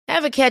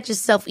Ever catch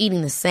yourself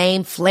eating the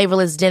same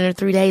flavorless dinner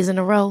 3 days in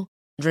a row?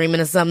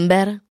 Dreaming of something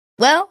better?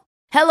 Well,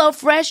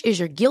 HelloFresh is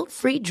your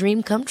guilt-free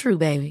dream come true,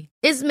 baby.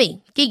 It's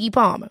me, Keke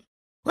Palmer.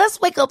 Let's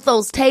wake up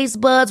those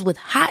taste buds with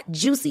hot,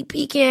 juicy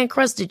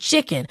pecan-crusted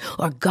chicken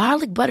or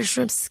garlic butter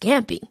shrimp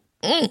scampi.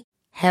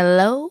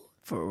 Hello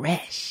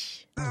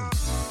Fresh.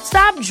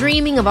 Stop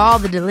dreaming of all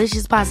the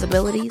delicious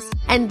possibilities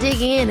and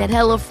dig in at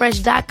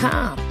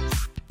HelloFresh.com.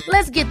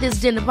 Let's get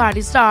this dinner party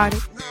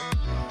started.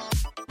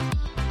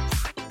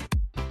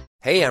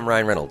 Hey, I'm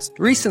Ryan Reynolds.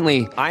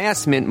 Recently, I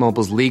asked Mint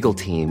Mobile's legal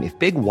team if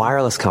big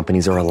wireless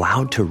companies are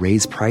allowed to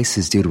raise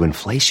prices due to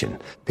inflation.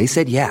 They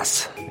said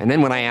yes. And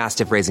then when I asked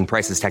if raising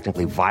prices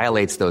technically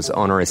violates those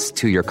onerous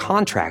two-year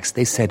contracts,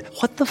 they said,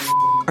 "What the f***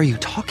 are you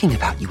talking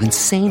about, you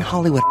insane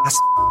Hollywood ass?"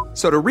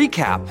 So to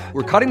recap,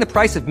 we're cutting the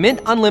price of Mint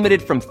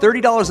Unlimited from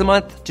 $30 a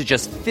month to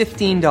just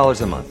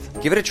 $15 a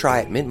month. Give it a try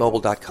at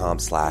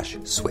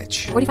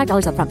mintmobile.com/switch.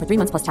 $45 up front for 3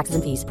 months plus taxes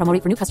and fees. Promo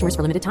rate for new customers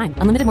for limited time.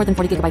 Unlimited more than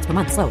 40 gigabytes per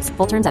month. Slows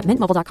full terms at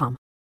mintmobile.com.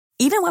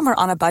 Even when we're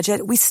on a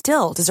budget, we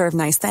still deserve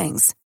nice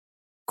things.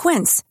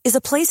 Quince is a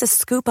place to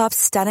scoop up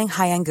stunning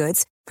high-end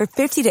goods for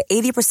 50 to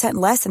 80%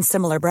 less than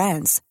similar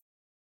brands.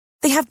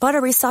 They have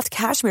buttery soft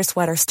cashmere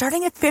sweaters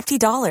starting at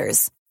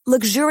 $50,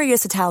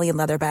 luxurious Italian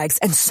leather bags,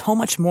 and so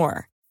much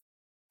more.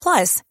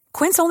 Plus,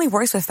 Quince only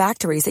works with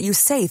factories that use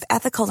safe,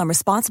 ethical, and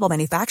responsible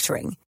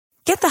manufacturing.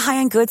 Get the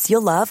high-end goods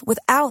you'll love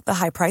without the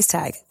high price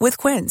tag with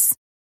Quince.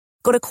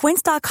 Go to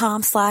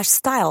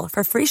quince.com/style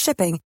for free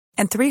shipping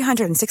and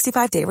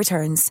 365-day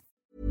returns.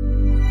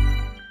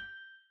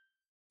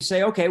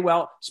 Say, okay,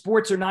 well,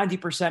 sports are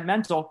 90%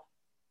 mental.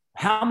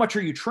 How much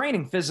are you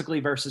training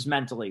physically versus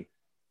mentally?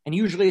 And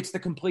usually it's the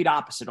complete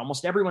opposite.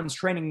 Almost everyone's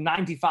training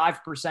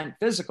 95%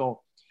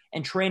 physical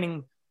and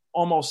training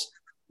almost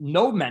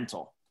no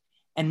mental.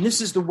 And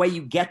this is the way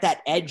you get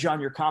that edge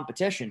on your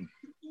competition,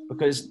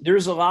 because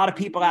there's a lot of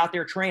people out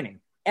there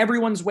training.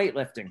 Everyone's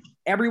weightlifting,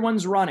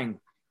 everyone's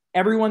running,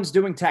 everyone's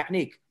doing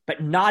technique,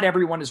 but not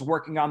everyone is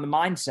working on the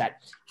mindset.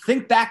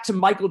 Think back to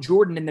Michael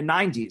Jordan in the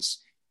 90s.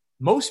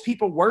 Most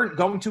people weren't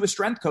going to a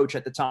strength coach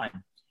at the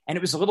time. And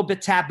it was a little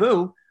bit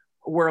taboo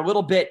or a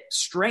little bit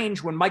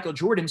strange when Michael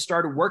Jordan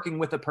started working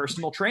with a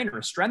personal trainer,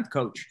 a strength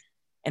coach.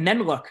 And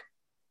then look,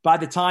 by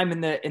the time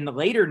in the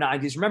later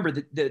 90s, remember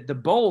the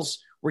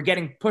Bulls were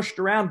getting pushed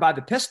around by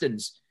the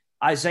Pistons,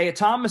 Isaiah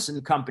Thomas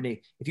and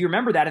company. If you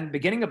remember that in the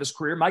beginning of his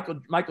career,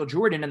 Michael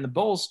Jordan and the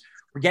Bulls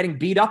were getting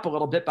beat up a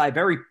little bit by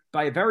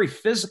a very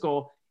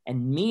physical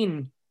and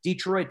mean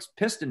Detroit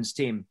Pistons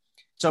team.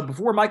 So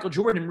before Michael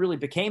Jordan really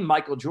became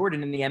Michael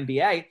Jordan in the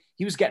NBA,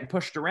 he was getting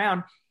pushed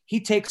around.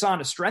 He takes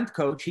on a strength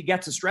coach. He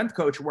gets a strength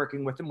coach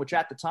working with him, which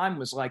at the time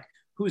was like,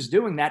 who's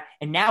doing that?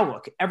 And now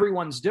look,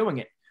 everyone's doing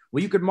it.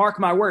 Well, you could mark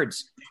my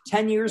words,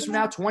 10 years from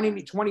now,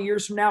 20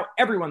 years from now,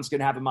 everyone's going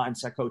to have a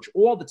mindset coach.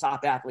 All the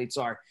top athletes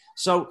are.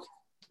 So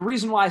the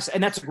reason why,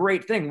 and that's a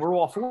great thing. We're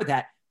all for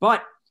that.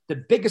 But the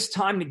biggest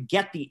time to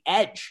get the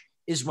edge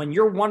is when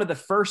you're one of the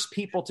first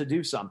people to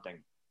do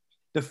something.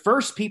 The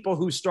first people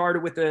who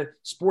started with a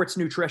sports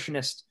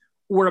nutritionist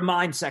or a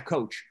mindset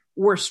coach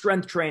or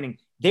strength training,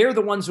 they're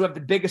the ones who have the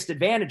biggest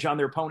advantage on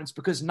their opponents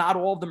because not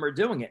all of them are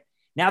doing it.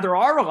 Now, there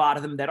are a lot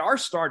of them that are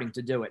starting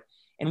to do it.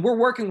 And we're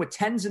working with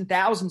tens and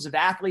thousands of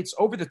athletes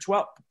over the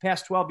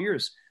past 12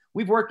 years.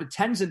 We've worked with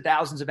tens and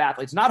thousands of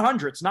athletes, not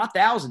hundreds, not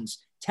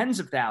thousands, tens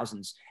of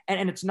thousands.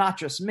 And it's not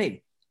just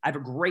me. I have a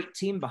great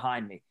team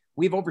behind me.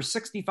 We have over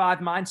 65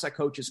 mindset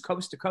coaches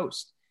coast to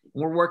coast.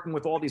 And we're working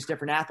with all these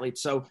different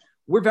athletes. So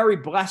we're very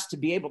blessed to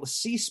be able to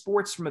see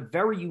sports from a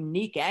very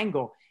unique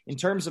angle in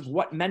terms of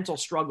what mental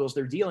struggles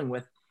they're dealing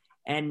with.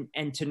 And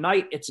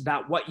tonight, it's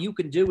about what you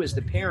can do as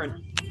the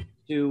parent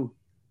to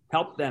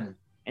help them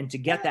and to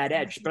get that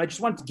edge. But I just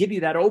wanted to give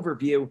you that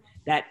overview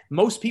that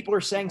most people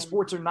are saying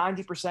sports are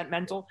 90%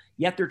 mental,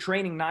 yet they're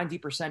training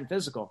 90%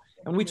 physical.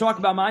 And we talk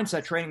about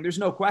mindset training, there's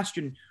no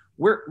question.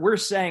 We're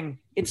saying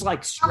it's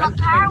like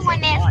strength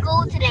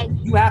training.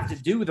 You have to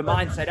do the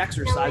mindset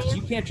exercises.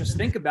 You can't just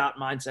think about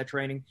mindset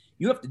training.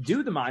 You have to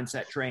do the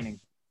mindset training.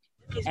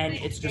 And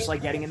it's just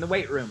like getting in the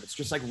weight room. It's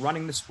just like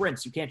running the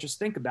sprints. You can't just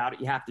think about it.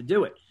 You have to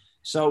do it.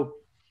 So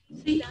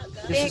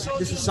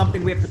this is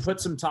something we have to put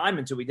some time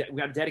into. We got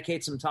to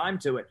dedicate some time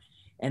to it.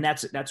 And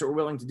that's what we're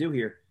willing to do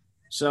here.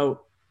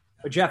 So,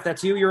 Jeff,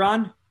 that's you. You're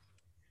on?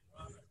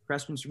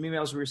 Questions from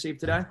emails we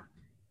received today?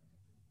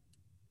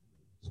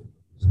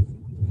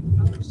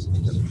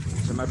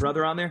 Is there my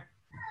brother on there?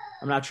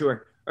 I'm not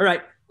sure. All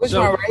right. Which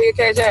one, right here,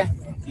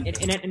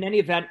 KJ? In any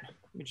event,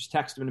 let me just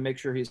text him to make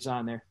sure he's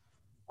on there.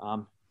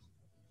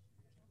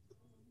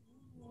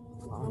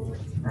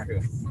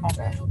 Okay.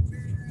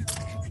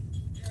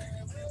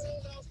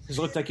 Because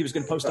it looked like he was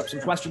going to post up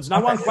some questions. And I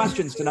want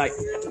questions tonight.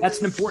 That's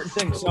an important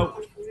thing.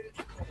 So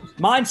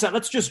mindset,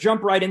 let's just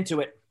jump right into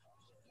it.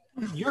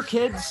 Your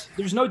kids,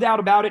 there's no doubt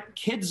about it.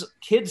 Kids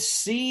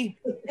see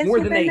more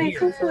than they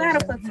hear.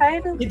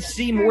 Kids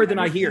see more than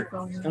I hear.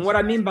 And what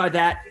I mean by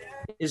that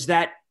is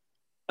that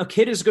a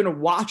kid is going to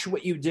watch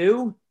what you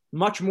do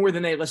much more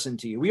than they listen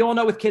to you. We all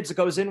know with kids, it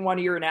goes in one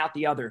ear and out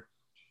the other.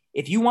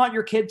 If you want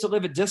your kid to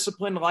live a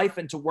disciplined life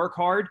and to work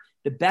hard,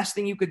 the best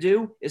thing you could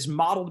do is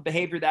model the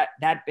behavior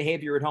that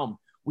behavior at home.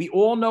 We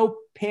all know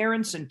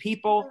parents and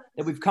people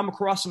that we've come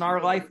across in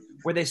our life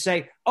where they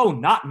say, oh,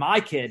 not my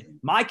kid.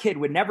 My kid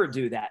would never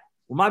do that.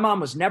 Well, my mom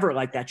was never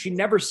like that. She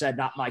never said,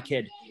 not my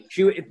kid.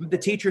 If the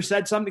teacher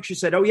said something, she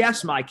said, oh,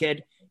 yes, my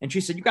kid. And she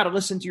said, you got to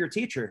listen to your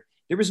teacher.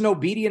 There was no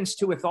obedience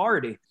to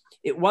authority.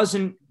 It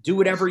wasn't do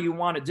whatever you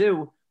want to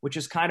do, which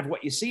is kind of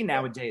what you see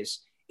nowadays.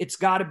 It's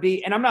got to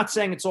be, and I'm not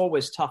saying it's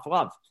always tough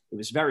love. It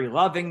was very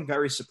loving,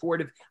 very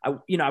supportive. I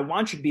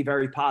want you to be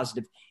very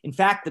positive. In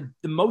fact,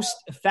 the most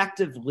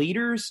effective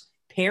leaders,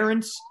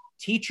 parents,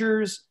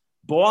 teachers,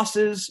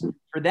 bosses,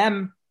 for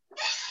them,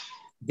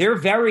 they have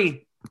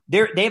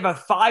a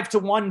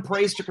 5-to-1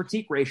 praise to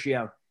critique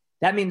ratio.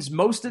 That means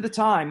most of the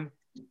time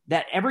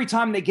that every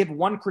time they give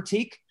one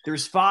critique,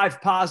 there's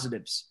 5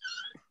 positives,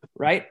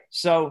 right?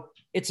 So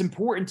it's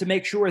important to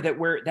make sure that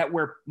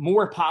we're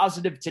more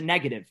positive to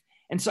negative.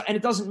 And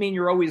it doesn't mean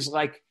you're always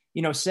like,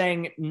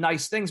 saying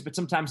nice things, but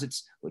sometimes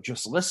it's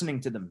just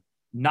listening to them,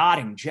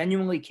 nodding,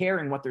 genuinely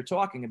caring what they're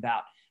talking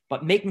about,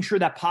 but making sure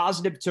that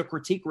positive to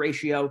critique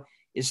ratio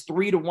is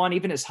 3-to-1,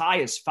 even as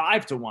high as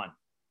 5-to-1.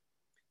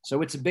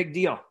 So it's a big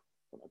deal.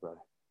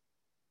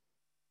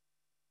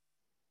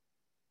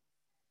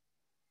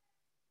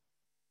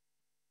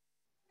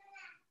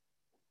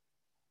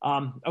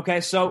 Okay,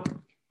 so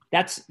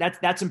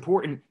that's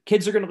important.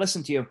 Kids are going to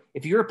listen to you.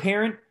 If you're a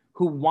parent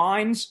who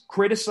whines,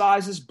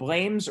 criticizes,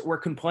 blames, or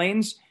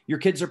complains, your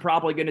kids are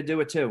probably going to do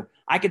it too.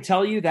 I could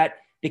tell you that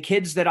the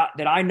kids that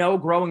I know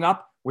growing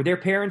up, where their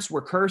parents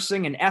were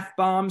cursing and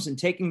F-bombs and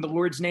taking the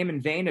Lord's name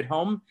in vain at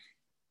home,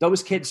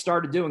 those kids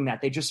started doing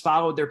that. They just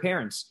followed their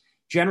parents.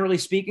 Generally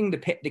speaking, the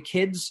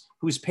kids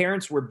whose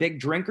parents were big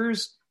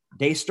drinkers,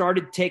 they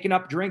started taking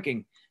up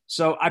drinking.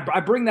 So I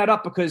bring that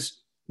up because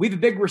we have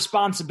a big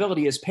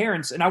responsibility as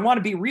parents, and I want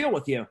to be real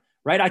with you.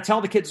 Right? I tell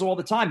the kids all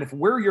the time, if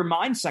we're your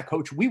mindset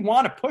coach, we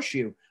want to push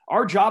you.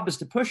 Our job is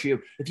to push you.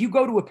 If you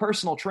go to a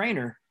personal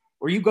trainer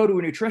or you go to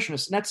a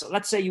nutritionist,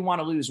 let's say you want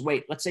to lose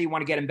weight. Let's say you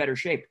want to get in better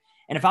shape.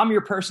 And if I'm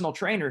your personal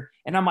trainer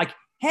and I'm like,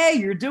 hey,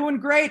 you're doing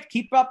great.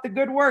 Keep up the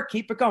good work.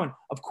 Keep it going.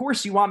 Of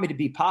course you want me to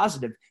be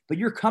positive, but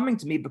you're coming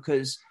to me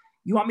because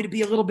you want me to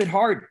be a little bit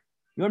hard.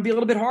 You want to be a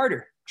little bit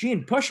harder.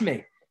 Gene, push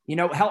me.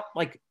 Help.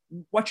 Like,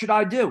 what should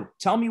I do?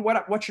 Tell me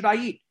what should I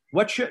eat?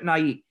 What shouldn't I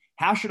eat?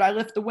 How should I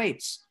lift the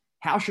weights?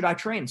 How should I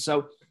train?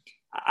 So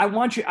I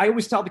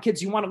always tell the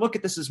kids, you want to look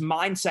at this as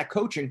mindset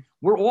coaching.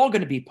 We're all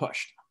going to be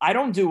pushed. I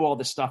don't do all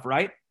this stuff,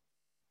 right?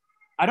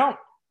 I don't.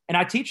 And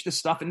I teach this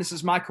stuff, and this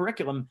is my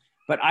curriculum,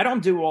 but I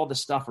don't do all this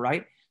stuff,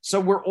 right?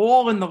 So we're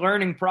all in the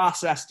learning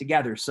process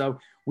together. So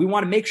we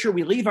want to make sure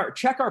we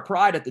check our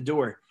pride at the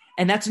door.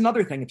 And that's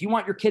another thing. If you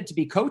want your kid to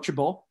be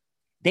coachable,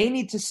 they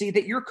need to see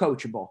that you're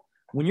coachable.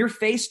 When you're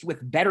faced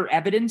with better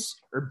evidence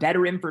or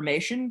better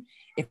information,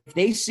 if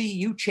they see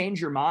you change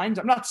your mind,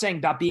 I'm not saying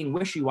about being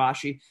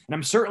wishy-washy, and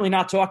I'm certainly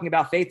not talking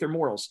about faith or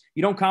morals.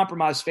 You don't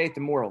compromise faith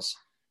and morals.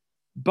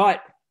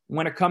 But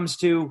when it comes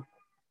to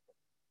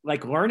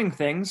like learning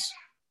things,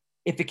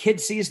 if the kid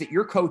sees that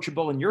you're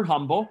coachable and you're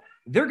humble,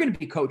 they're going to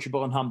be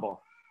coachable and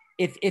humble.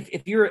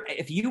 If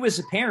you as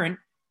a parent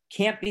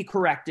can't be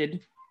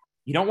corrected,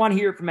 you don't want to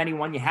hear it from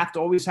anyone. You have to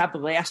always have the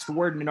last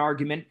word in an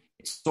argument.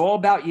 It's all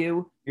about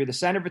you. You're the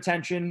center of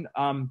attention.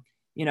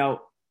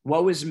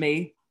 Woe is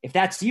me. If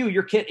that's you,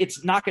 your kid,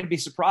 it's not going to be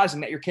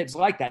surprising that your kid's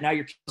like that. Now,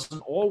 your kid's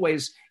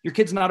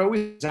not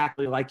always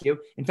exactly like you.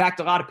 In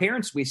fact, a lot of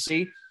parents we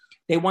see,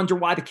 they wonder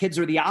why the kids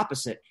are the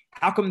opposite.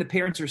 How come the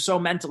parents are so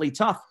mentally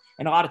tough?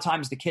 And a lot of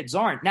times the kids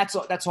aren't. And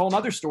that's a whole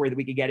other story that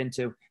we could get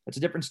into. That's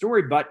a different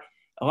story. But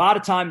a lot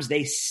of times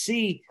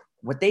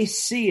what they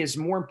see is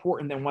more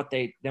important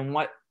than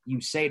what you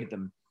say to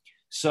them.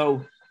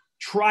 So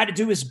try to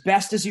do as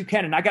best as you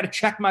can. And I got to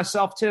check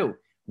myself too.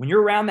 When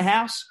you're around the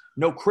house,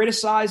 no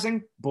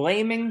criticizing,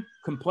 blaming,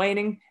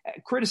 complaining,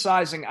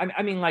 criticizing.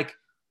 I mean, like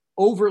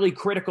overly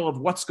critical of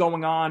what's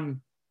going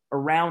on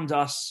around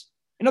us.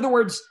 In other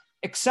words,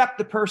 accept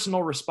the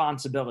personal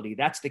responsibility.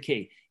 That's the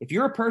key. If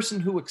you're a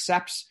person who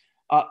accepts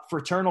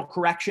fraternal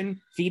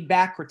correction,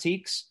 feedback,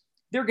 critiques,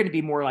 they're going to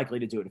be more likely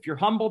to do it. If you're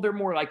humble, they're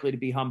more likely to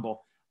be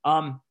humble.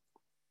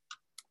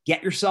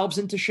 Get yourselves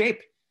into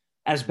shape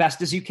as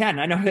best as you can.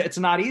 I know it's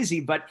not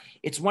easy, but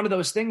it's one of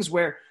those things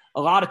where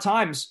a lot of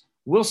times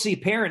we'll see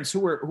parents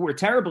who are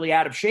terribly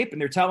out of shape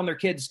and they're telling their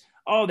kids,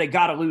 oh, they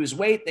got to lose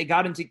weight. They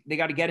got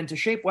to get into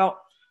shape. Well,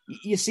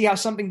 you see how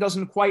something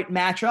doesn't quite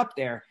match up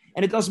there.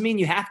 And it doesn't mean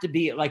you have to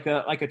be like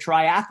a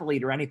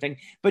triathlete or anything,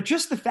 but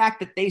just the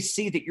fact that they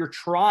see that you're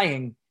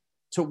trying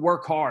to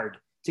work hard,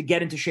 to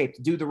get into shape,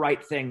 to do the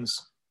right things,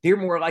 they're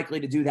more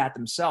likely to do that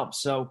themselves.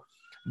 So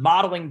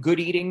modeling good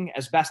eating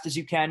as best as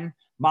you can,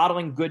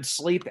 modeling good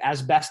sleep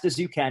as best as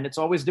you can. It's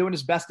always doing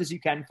as best as you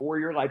can for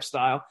your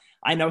lifestyle.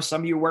 I know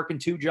some of you working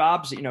 2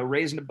 jobs,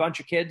 raising a bunch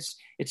of kids.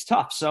 It's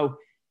tough. So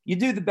you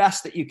do the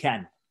best that you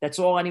can. That's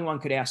all anyone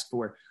could ask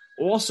for.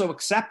 Also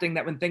accepting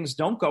that when things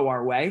don't go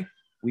our way,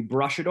 we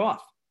brush it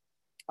off.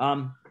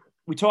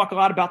 We talk a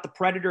lot about the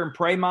predator and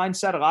prey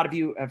mindset. A lot of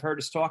you have heard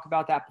us talk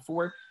about that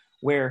before.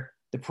 where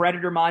the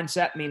predator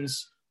mindset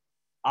means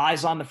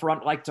eyes on the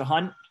front, like to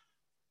hunt,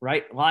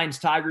 right? Lions,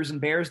 tigers,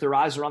 and bears, their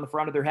eyes are on the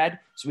front of their head.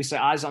 So we say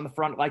eyes on the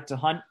front, like to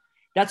hunt.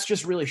 That's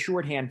just really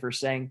shorthand for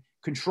saying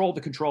control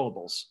the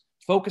controllables.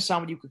 Focus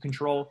on what you can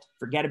control.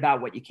 Forget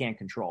about what you can't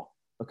control,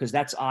 because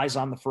that's eyes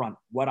on the front.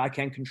 What I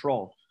can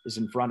control is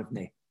in front of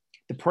me.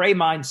 The prey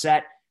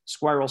mindset,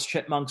 squirrels,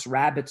 chipmunks,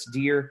 rabbits,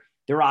 deer,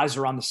 their eyes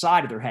are on the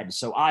side of their head.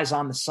 So eyes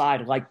on the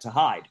side, like to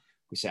hide.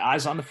 We say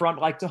eyes on the front,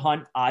 like to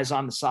hunt. Eyes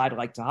on the side,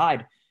 like to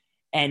hide.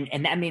 And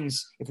that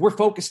means if we're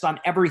focused on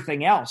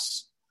everything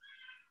else,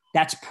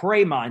 that's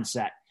prey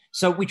mindset.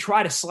 So we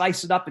try to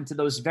slice it up into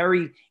those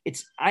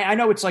I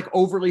know it's like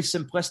overly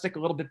simplistic, a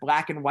little bit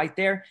black and white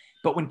there,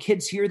 but when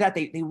kids hear that,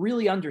 they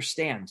really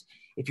understand.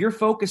 If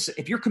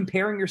you're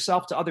comparing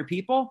yourself to other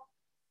people,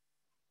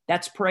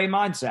 that's prey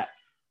mindset,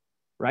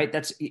 right?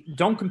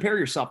 Don't compare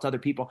yourself to other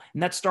people.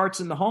 And that starts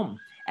in the home.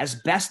 As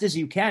best as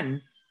you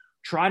can,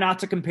 try not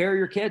to compare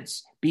your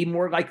kids. Be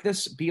more like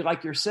this. Be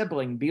like your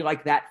sibling. Be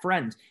like that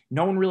friend.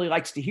 No one really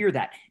likes to hear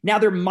that. Now,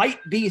 there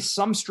might be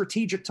some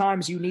strategic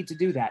times you need to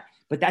do that,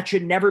 but that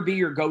should never be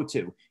your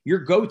go-to. Your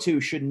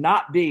go-to should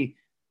not be,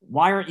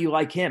 why aren't you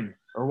like him?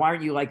 Or why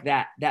aren't you like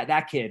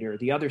that kid or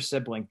the other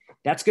sibling?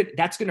 That's good.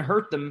 That's going to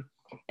hurt them.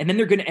 And then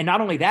and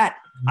not only that,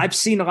 I've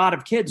seen a lot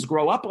of kids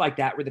grow up like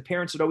that, where the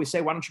parents would always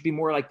say, why don't you be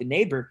more like the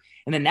neighbor?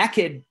 And then that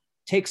kid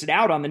takes it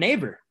out on the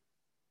neighbor.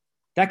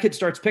 That kid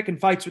starts picking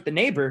fights with the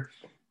neighbor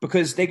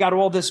because they got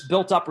all this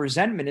built up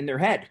resentment in their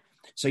head.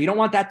 So you don't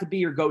want that to be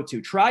your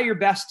go-to. Try your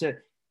best to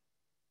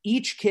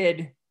each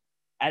kid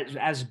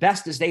as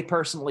best as they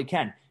personally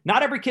can.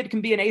 Not every kid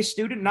can be an A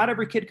student. Not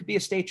every kid could be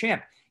a state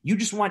champ. You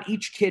just want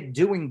each kid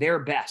doing their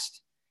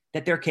best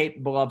that they're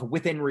capable of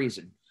within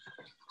reason.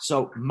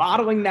 So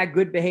modeling that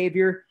good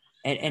behavior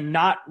and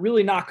not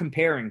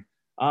comparing.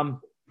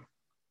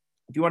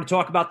 If you want to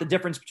talk about the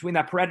difference between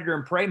that predator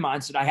and prey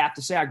mindset, I have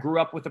to say I grew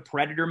up with a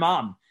predator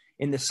mom,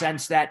 in the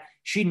sense that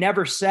she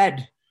never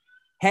said,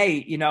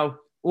 hey,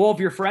 all of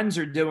your friends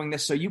are doing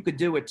this, so you could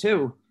do it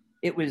too.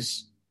 It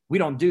was, we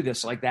don't do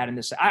this like that in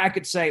this. I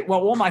could say,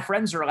 well, all my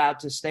friends are allowed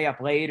to stay up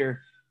late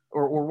or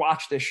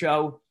watch the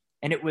show.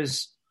 And it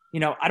was,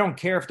 I don't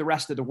care if the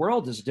rest of the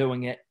world is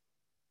doing it.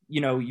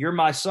 You're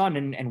my son,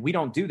 and we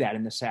don't do that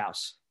in this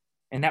house.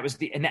 And that was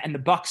and the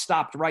buck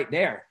stopped right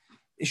there.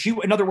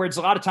 In other words,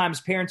 a lot of times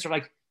parents are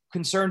like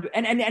concerned.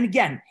 And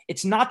again,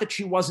 it's not that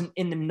she wasn't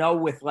in the know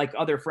with like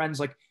other friends.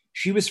 Like,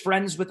 she was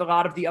friends with a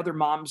lot of the other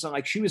moms, and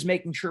like she was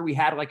making sure we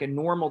had like a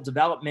normal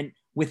development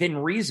within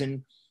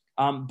reason.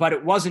 But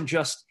it wasn't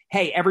just,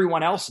 hey,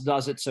 everyone else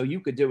does it, so you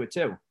could do it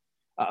too.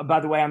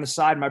 By the way, on the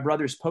side, my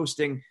brother's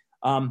posting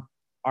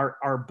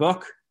our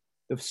book,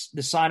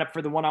 the sign up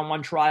for the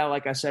one-on-one trial.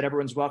 Like I said,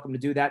 everyone's welcome to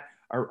do that.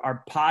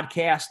 Our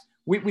podcast,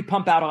 we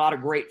pump out a lot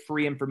of great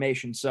free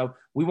information. So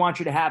we want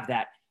you to have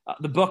that.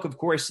 The book, of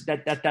course,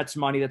 that's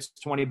money. That's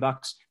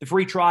 $20. The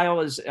free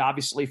trial is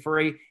obviously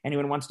free.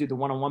 Anyone wants to do the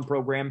one-on-one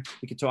program,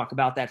 we could talk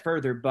about that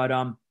further.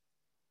 But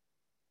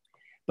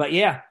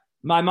yeah,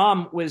 my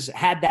mom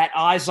had that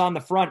eyes on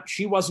the front.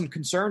 She wasn't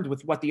concerned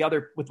with what the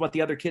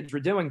other kids were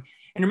doing.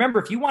 And remember,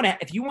 if you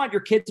want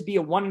your kid to be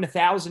a 1 in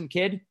 1,000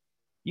 kid,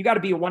 you got to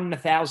be a 1 in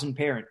 1,000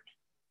 parent,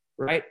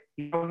 right?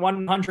 1 in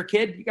 100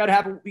 kid, you got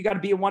to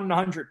be a 1 in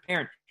 100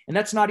 parent. And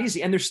that's not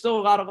easy. And there's still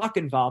a lot of luck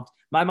involved.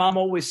 My mom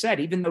always said,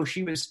 even though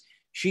she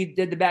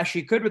did the best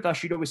she could with us,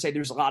 she'd always say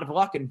there's a lot of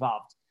luck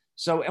involved.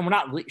 So,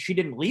 and she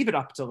didn't leave it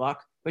up to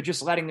luck, but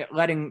just letting,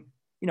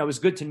 it was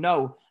good to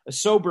know, a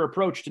sober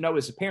approach to know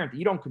as a parent that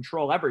you don't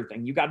control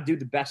everything. You got to do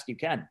the best you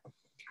can,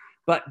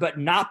 but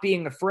not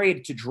being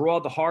afraid to draw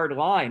the hard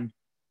line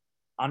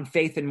on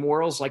faith and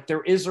morals. Like,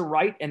 there is a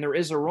right and there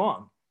is a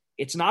wrong.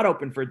 It's not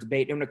open for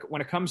debate. And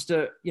when it comes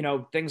to,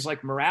 things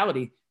like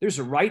morality, there's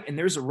a right and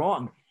there's a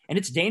wrong. And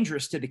it's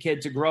dangerous to the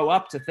kid to grow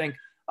up to think,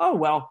 oh,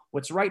 well,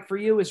 what's right for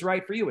you is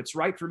right for you. What's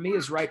right for me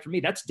is right for me.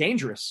 That's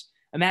dangerous.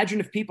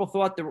 Imagine if people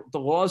thought the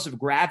laws of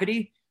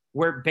gravity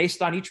were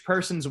based on each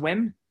person's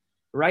whim,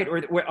 right?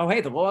 Or, oh,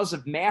 hey, the laws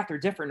of math are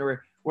different.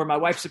 Or my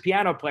wife's a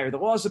piano player. The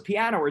laws of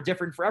piano are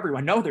different for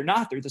everyone. No, they're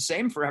not. They're the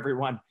same for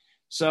everyone.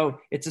 So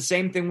it's the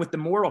same thing with the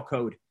moral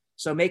code.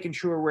 So making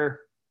sure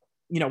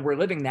we're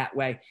living that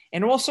way.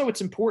 And also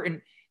it's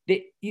important that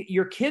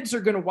your kids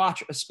are going to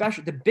watch,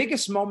 especially the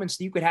biggest moments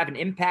that you could have an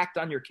impact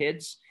on your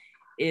kids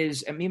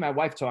is, and me and my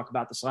wife talk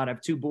about this a lot. I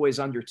have 2 boys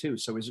under 2.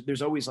 So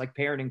there's always like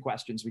parenting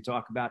questions we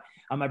talk about.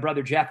 My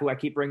brother, Jeff, who I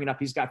keep bringing up,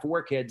 he's got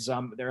 4 kids.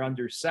 They're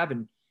under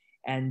 7.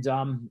 And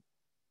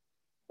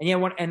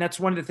that's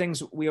one of the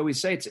things we always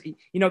say. It's,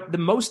 the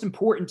most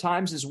important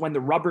times is when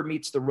the rubber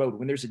meets the road,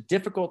 when there's a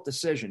difficult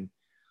decision,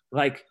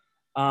 like,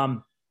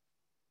 well,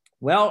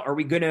 are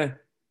we going to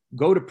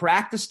go to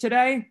practice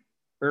today?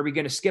 Or are we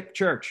going to skip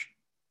church?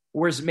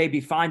 Or is it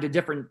maybe find a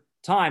different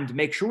time to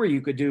make sure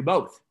you could do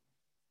both,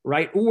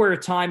 right? Or a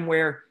time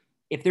where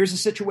if there's a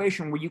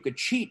situation where you could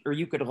cheat or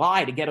you could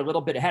lie to get a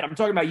little bit ahead. I'm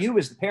talking about you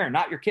as the parent,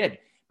 not your kid.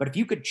 But if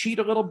you could cheat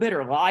a little bit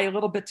or lie a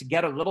little bit to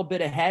get a little bit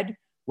ahead,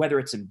 whether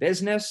it's in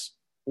business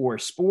or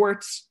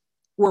sports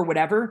or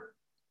whatever,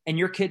 and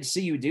your kids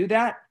see you do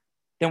that,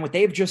 then what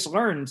they've just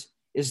learned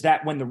is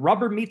that when the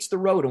rubber meets the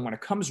road and when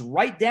it comes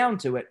right down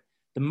to it,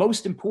 the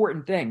most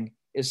important thing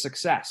is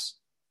success.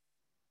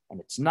 And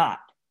it's not.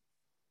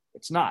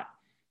 It's not.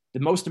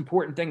 The most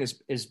important thing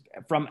is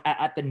from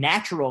at the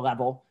natural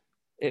level,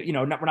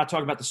 we're not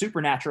talking about the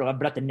supernatural level,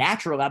 but at the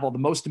natural level, the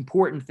most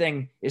important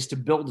thing is to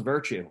build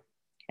virtue.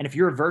 And if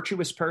you're a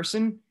virtuous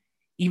person,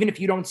 even if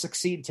you don't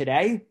succeed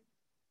today,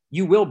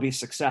 you will be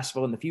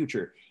successful in the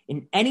future.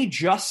 In any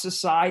just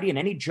society, in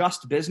any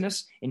just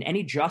business, in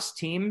any just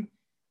team,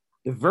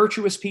 the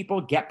virtuous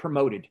people get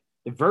promoted.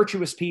 The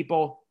virtuous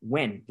people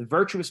win. The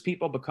virtuous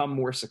people become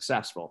more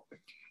successful.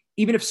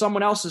 Even if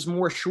someone else is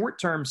more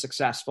short-term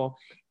successful,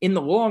 in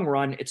the long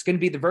run, it's going to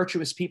be the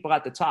virtuous people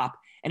at the top.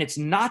 And it's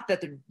not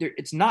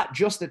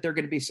just that they're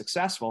going to be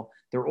successful.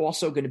 They're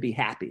also going to be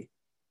happy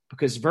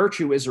because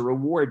virtue is a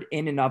reward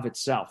in and of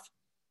itself.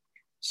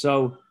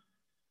 So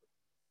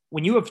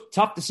when you have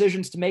tough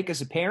decisions to make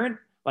as a parent,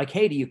 like,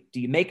 hey, do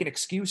you make an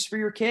excuse for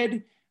your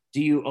kid?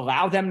 Do you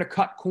allow them to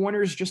cut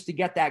corners just to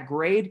get that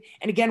grade?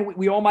 And again,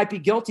 we all might be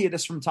guilty of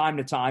this from time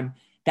to time.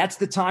 That's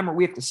the time where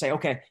we have to say,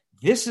 okay,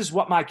 this is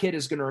what my kid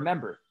is going to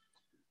remember.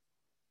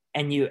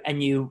 And you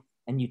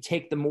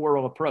take the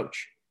moral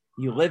approach.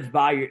 You live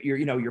by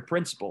your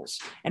principles.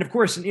 And of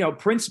course,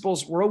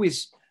 principles, we're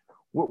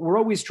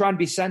always trying to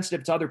be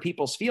sensitive to other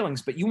people's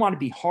feelings, but you want to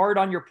be hard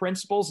on your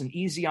principles and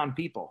easy on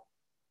people.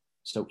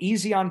 So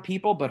easy on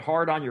people, but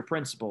hard on your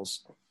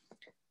principles.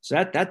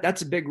 So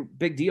that's a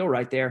big deal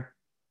right there.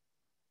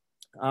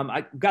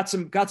 I got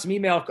some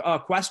email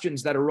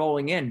questions that are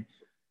rolling in.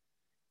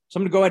 So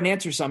I'm going to go ahead and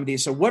answer some of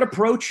these. So what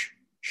approach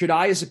should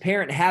I as a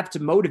parent have to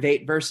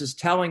motivate versus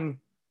telling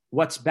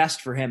what's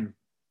best for him?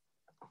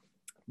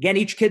 Again,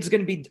 each kid's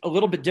going to be a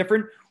little bit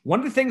different. One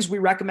of the things we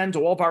recommend to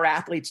all of our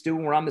athletes do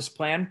when we're on this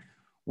plan,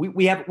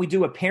 we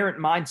do a parent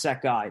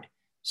mindset guide.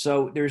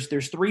 So there's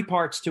 3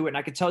 parts to it. And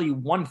I can tell you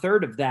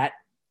 1/3 of that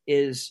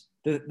is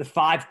the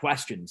 5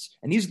 questions.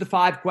 And these are the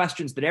 5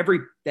 questions that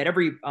every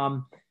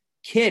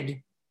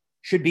kid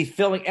should be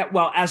filling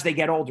as they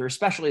get older,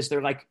 especially as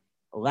they're like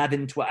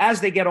 11, 12. As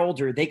they get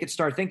older, they could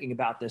start thinking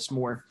about this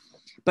more.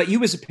 But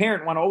you as a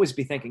parent want to always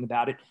be thinking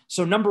about it.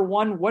 So number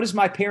 1, what is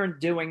my parent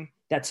doing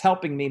that's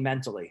helping me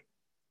mentally?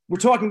 We're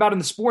talking about in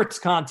the sports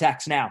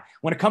context now.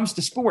 When it comes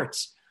to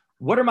sports,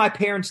 what are my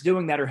parents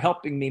doing that's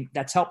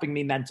helping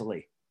me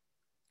mentally?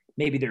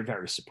 Maybe they're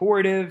very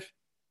supportive.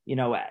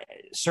 At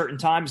certain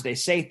times they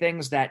say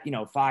things that,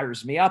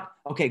 fires me up.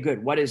 Okay,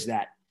 good. What is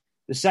that?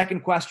 The second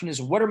question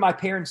is, what are my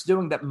parents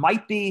doing that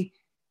might be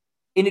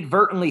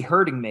inadvertently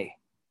hurting me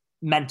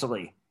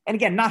mentally? And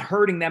again, not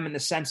hurting them in the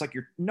sense like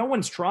no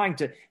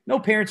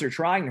parents are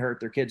trying to hurt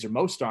their kids, or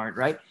most aren't,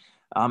 right?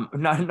 No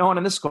one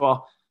on this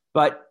call,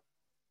 but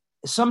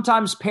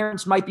sometimes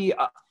parents might be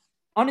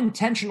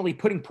unintentionally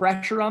putting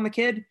pressure on the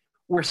kid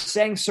or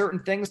saying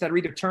certain things that are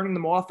either turning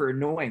them off or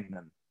annoying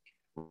them.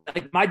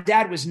 Like my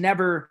dad was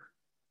never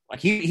like,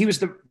 he was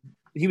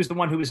the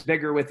one who was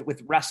bigger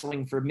with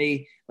wrestling for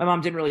me. My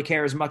mom didn't really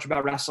care as much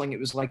about wrestling. It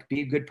was like,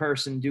 be a good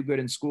person, do good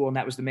in school. And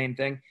that was the main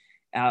thing.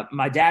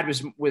 My dad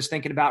was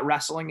thinking about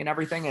wrestling and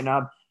everything.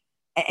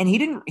 And he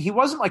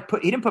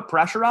didn't put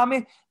pressure on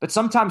me, but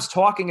sometimes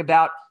talking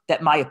about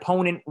that my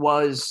opponent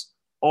was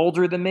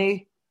older than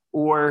me,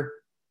 or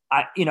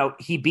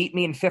he beat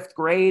me in 5th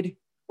grade,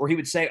 or he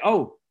would say,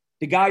 oh,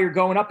 the guy you're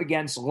going up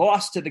against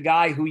lost to the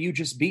guy who you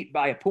just beat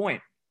by a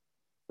point,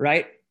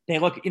 right? They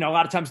look, a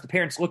lot of times the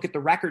parents look at the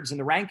records and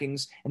the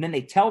rankings, and then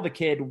they tell the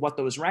kid what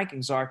those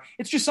rankings are.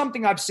 It's just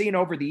something I've seen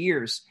over the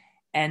years.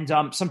 And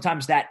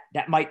sometimes that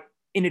might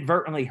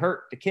inadvertently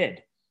hurt the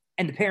kid,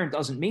 and the parent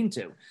doesn't mean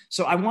to.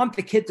 So I want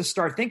the kid to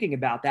start thinking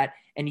about that.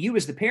 And you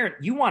as the parent,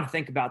 you want to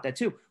think about that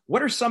too.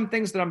 What are some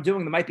things that I'm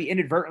doing that might be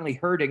inadvertently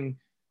hurting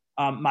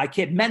my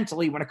kid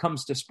mentally when it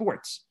comes to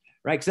sports,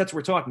 right? Because that's what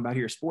we're talking about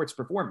here, sports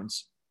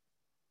performance.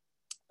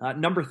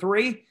 Number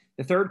 3,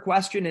 the third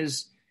question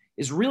is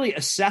really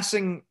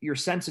assessing your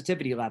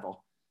sensitivity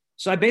level.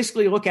 So I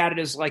basically look at it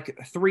as like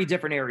 3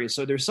 different areas.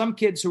 So there's some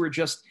kids who are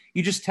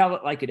you just tell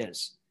it like it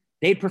is.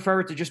 They'd prefer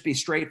it to just be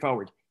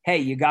straightforward. Hey,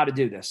 you got to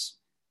do this.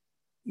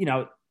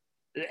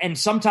 And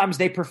sometimes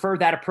they prefer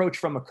that approach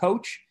from a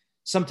coach.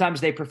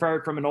 Sometimes they prefer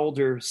it from an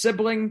older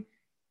sibling,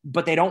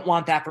 but they don't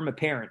want that from a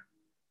parent.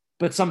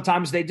 But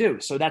sometimes they do.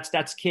 So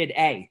that's kid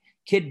A.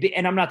 Kid B,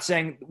 and I'm not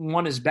saying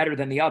one is better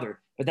than the other,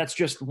 but that's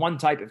just one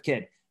type of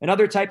kid.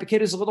 Another type of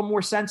kid is a little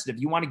more sensitive.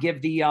 You want to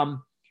give the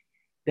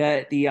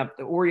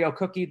Oreo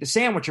cookie, the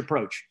sandwich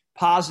approach,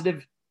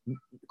 positive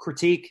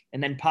critique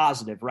and then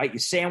positive, right? You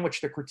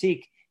sandwich the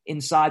critique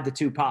inside the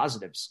 2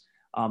 positives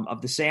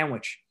of the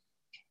sandwich.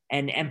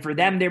 And for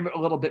them, they're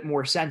a little bit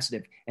more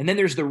sensitive. And then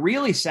there's the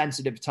really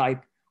sensitive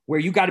type where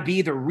you got to be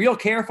either real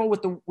careful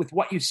with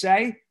what you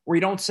say, or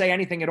you don't say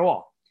anything at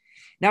all.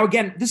 Now,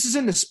 again, this is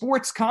in the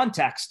sports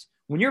context.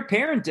 When you're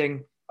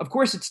parenting, of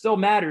course, it still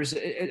matters.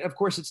 Of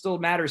course, it still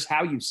matters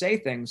how you say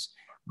things.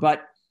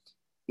 But,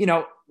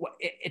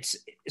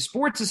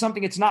 sports is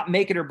something, it's not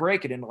make it or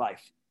break it in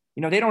life.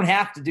 They don't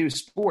have to do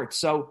sports.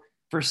 So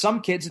for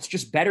some kids, it's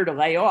just better to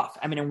lay off.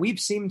 I mean, and we've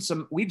seen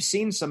some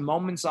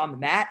moments on the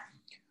mat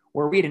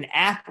where we had an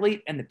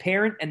athlete and the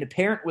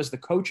parent was the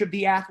coach of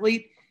the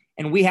athlete.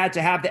 And we had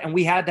to have that. And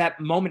we had that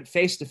moment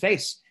face to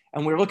face.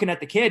 And we're looking at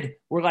the kid.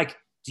 We're like,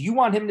 do you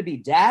want him to be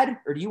dad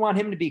or do you want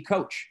him to be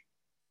coach?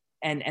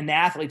 And the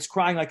athlete's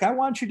crying like, I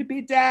want you to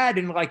be dad.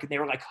 And like, they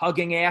were like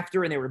hugging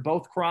after, and they were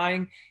both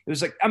crying. It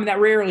was like, I mean, that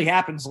rarely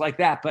happens like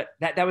that, but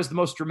that was the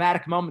most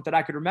dramatic moment that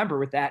I could remember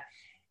with that.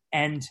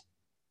 And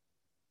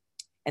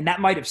that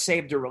might have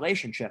saved a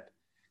relationship,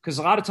 because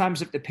a lot of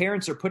times if the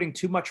parents are putting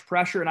too much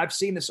pressure, and I've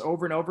seen this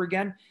over and over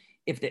again,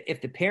 if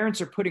the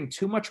parents are putting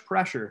too much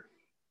pressure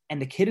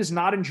and the kid is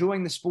not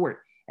enjoying the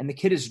sport and the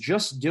kid is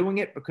just doing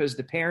it because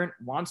the parent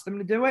wants them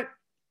to do it,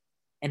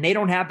 and they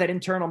don't have that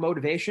internal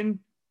motivation,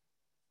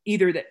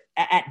 either that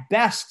at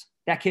best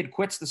that kid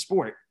quits the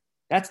sport.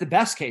 That's the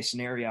best case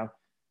scenario.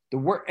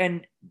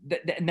 And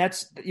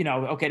that's,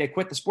 okay, they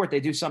quit the sport, they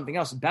do something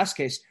else. Best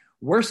case,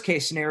 worst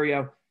case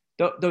scenario,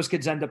 those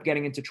kids end up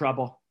getting into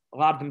trouble. A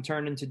lot of them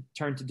turn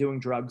to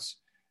doing drugs.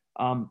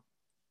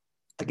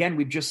 Again,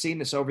 we've just seen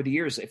this over the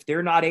years. If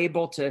they're not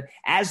able to,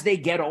 as they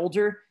get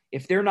older,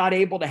 if they're not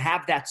able to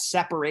have that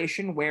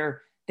separation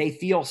where they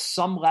feel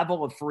some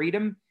level of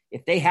freedom,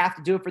 if they have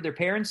to do it for their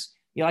parents,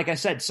 like I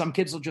said, some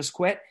kids will just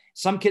quit.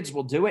 Some kids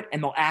will do it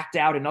and they'll act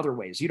out in other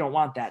ways. You don't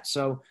want that.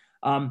 So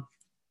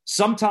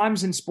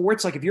sometimes in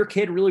sports, like if your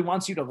kid really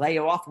wants you to lay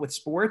off with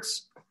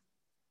sports,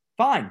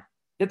 fine.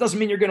 That doesn't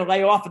mean you're going to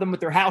lay off of them with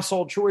their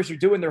household chores or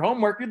doing their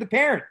homework. You're the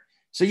parent.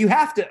 So you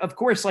have to, of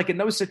course, like in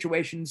those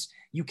situations,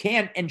 you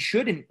can and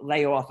shouldn't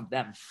lay off of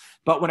them.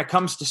 But when it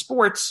comes to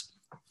sports,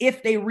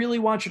 if they really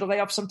want you to lay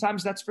off,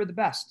 sometimes that's for the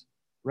best,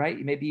 right?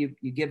 Maybe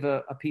you give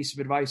a piece of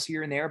advice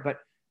here and there, but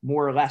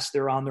more or less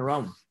they're on their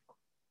own.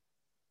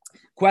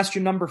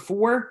 Question number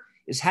 4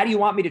 is, how do you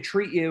want me to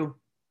treat you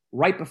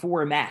right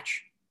before a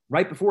match,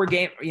 right before a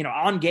game,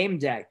 on game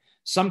day?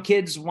 Some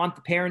kids want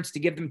the parents to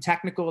give them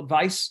technical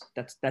advice.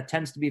 That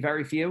tends to be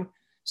very few.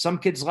 Some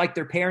kids like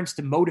their parents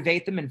to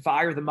motivate them and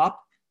fire them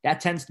up.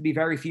 That tends to be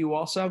very few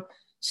also.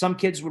 Some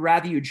kids would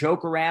rather you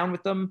joke around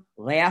with them,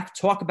 laugh,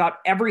 talk about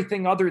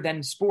everything other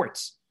than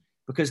sports,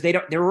 because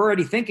they're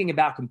already thinking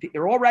about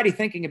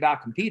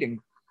competing.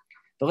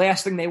 The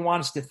last thing they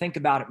want is to think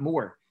about it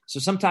more. So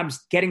sometimes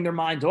getting their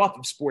mind off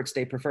of sports,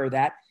 they prefer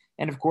that.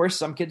 And of course,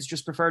 some kids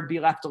just prefer to be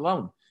left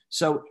alone.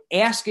 So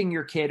asking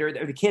your kid, or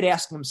the kid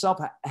asking himself,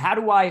 how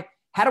do I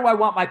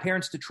want my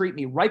parents to treat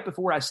me right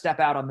before I step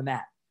out on the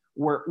mat,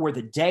 or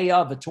the day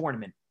of a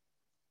tournament,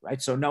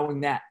 right? So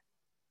knowing that.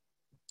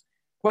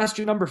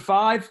 Question number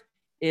 5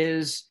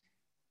 is,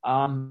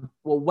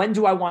 when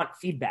do I want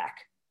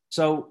feedback?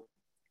 So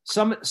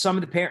some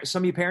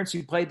of you parents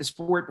who played the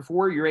sport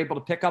before, you're able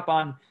to pick up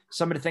on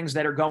some of the things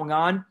that are going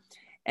on,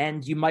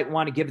 and you might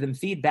want to give them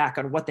feedback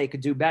on what they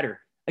could do better.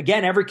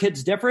 Again, every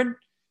kid's different.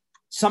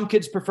 Some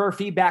kids prefer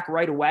feedback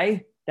right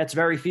away. That's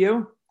very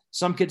few.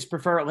 Some kids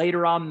prefer it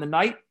later on in the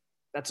night.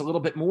 That's a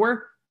little bit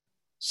more.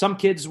 Some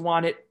kids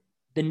want it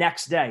the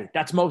next day.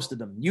 That's most of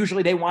them.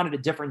 Usually they want it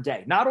a different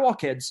day. Not all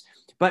kids,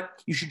 but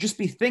you should just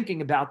be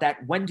thinking about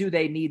that. When do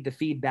they need the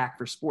feedback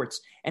for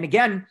sports? And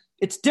again,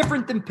 it's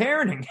different than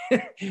parenting.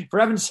 For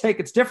heaven's sake,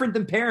 it's different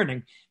than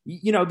parenting.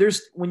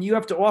 When you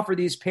have to offer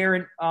these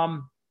parent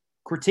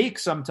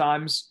critiques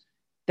sometimes,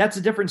 that's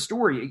a different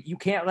story. You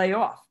can't lay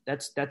off.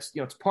 That's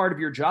it's part of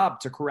your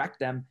job to correct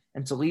them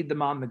and to lead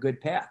them on the good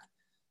path.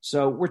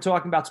 So we're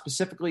talking about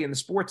specifically in the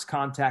sports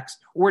context,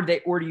 or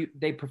do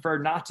they prefer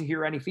not to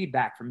hear any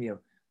feedback from you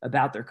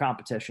about their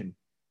competition?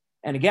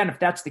 And again, if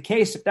that's the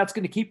case, if that's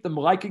going to keep them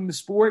liking the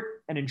sport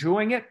and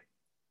enjoying it,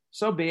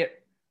 so be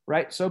it,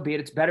 right? So be it.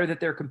 It's better that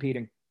they're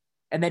competing.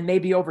 And then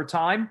maybe over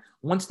time,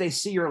 once they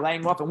see you're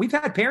laying off, and we've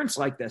had parents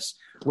like this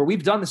where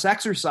we've done this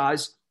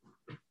exercise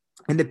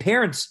and the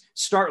parents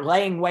start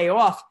laying way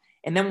off.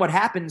 And then what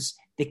happens,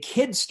 the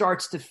kid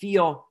starts to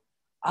feel,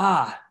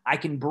 I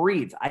can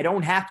breathe. I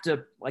don't have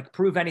to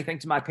prove anything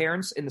to my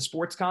parents in the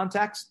sports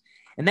context.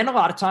 And then a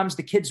lot of times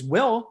the kids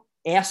will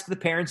ask the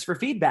parents for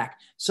feedback.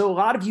 So a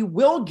lot of you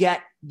will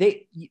get,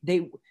 they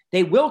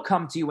will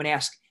come to you and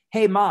ask,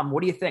 hey, mom,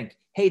 what do you think?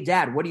 Hey,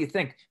 dad, what do you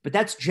think? But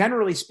that's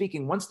generally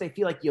speaking, once they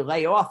feel like you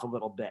lay off a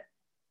little bit.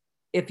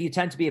 If you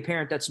tend to be a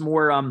parent that's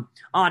more on,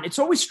 it's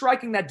always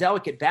striking that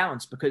delicate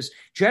balance, because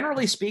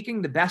generally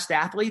speaking, the best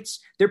athletes,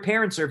 their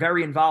parents are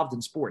very involved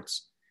in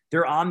sports.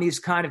 They're on these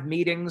kind of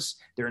meetings.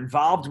 They're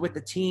involved with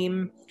the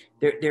team.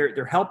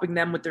 They're helping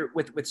them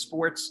with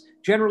sports.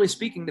 Generally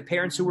speaking, the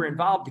parents who are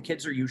involved, the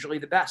kids are usually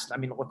the best. I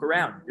mean, look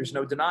around. There's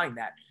no denying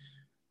that.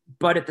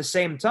 But at the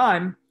same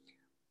time,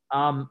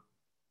 a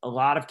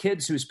lot of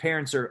kids whose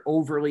parents are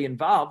overly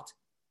involved,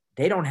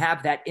 they don't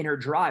have that inner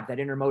drive, that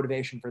inner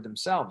motivation for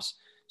themselves.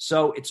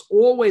 So it's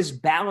always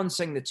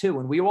balancing the two.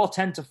 And we all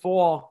tend to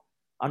fall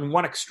on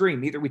one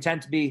extreme. Either we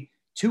tend to be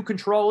too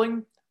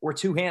controlling or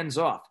too hands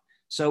off.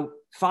 So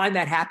find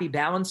that happy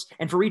balance.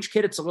 And for each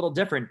kid, it's a little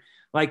different.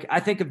 Like I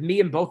think of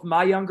me and both of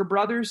my younger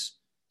brothers.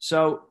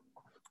 So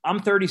I'm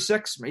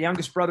 36. My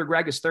youngest brother,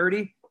 Greg, is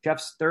 30.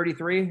 Jeff's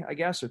 33, I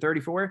guess, or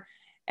 34.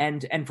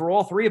 And for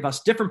all three of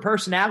us, different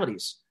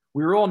personalities.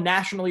 We were all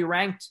nationally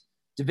ranked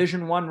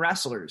Division I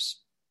wrestlers.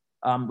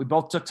 We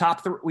all took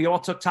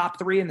top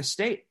three in the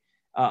state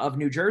of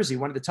New Jersey,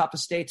 one of the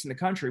toughest states in the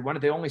country, one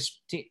of the only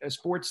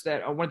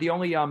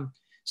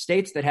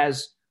states that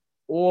has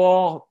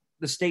all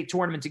the state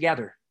tournament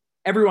together.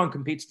 Everyone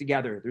competes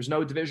together. There's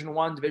no Division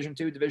I, Division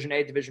II, Division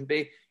A, Division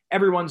B.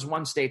 Everyone's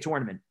one state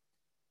tournament,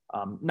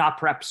 not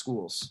prep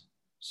schools.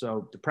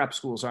 So the prep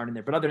schools aren't in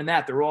there. But other than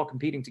that, they're all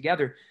competing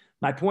together.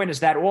 My point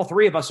is that all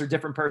three of us are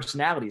different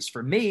personalities.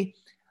 For me,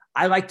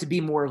 I like to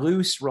be more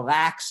loose,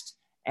 relaxed,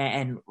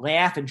 and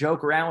laugh and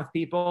joke around with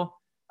people.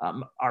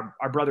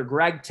 Our brother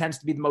Greg tends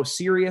to be the most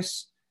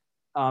serious,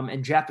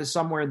 and Jeff is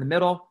somewhere in the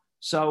middle.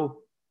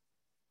 So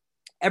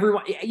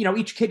everyone,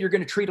 each kid you're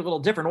going to treat a little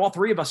different. All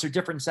three of us are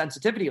different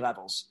sensitivity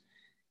levels.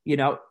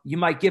 You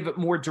might give it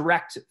more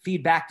direct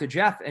feedback to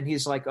Jeff, and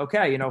he's like,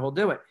 okay, he'll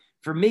do it.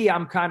 For me,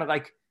 I'm kind of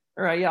like,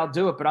 all right, yeah, I'll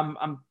do it, but I'm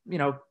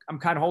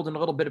kind of holding a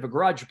little bit of a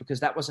grudge because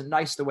that wasn't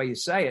nice the way you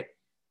say it.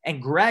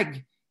 And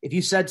Greg, if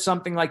you said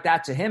something like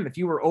that to him, if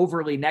you were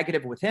overly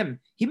negative with him,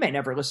 he may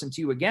never listen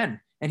to you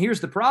again. And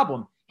here's the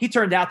problem. He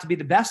turned out to be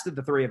the best of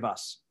the three of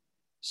us.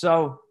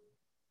 So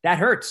that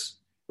hurts,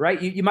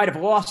 right? You might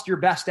have lost your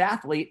best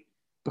athlete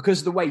because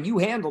of the way you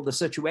handled the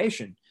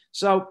situation.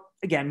 So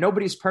again,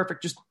 nobody's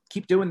perfect. Just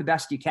keep doing the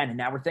best you can. And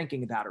now we're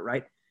thinking about it,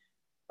 right?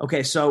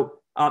 Okay, so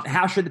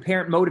how should the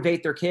parent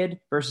motivate their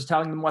kid versus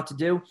telling them what to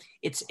do?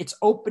 It's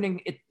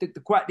opening it.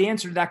 The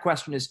answer to that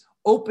question is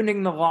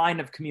opening the line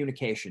of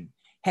communication.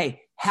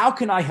 Hey, how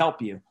can I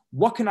help you?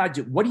 What can I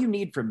do? What do you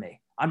need from me?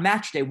 On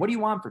match day, what do you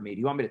want from me? Do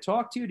you want me to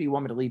talk to you? Do you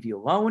want me to leave you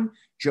alone?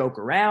 Joke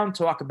around,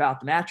 talk about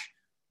the match?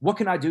 What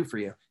can I do for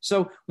you?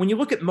 So when you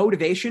look at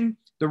motivation,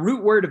 the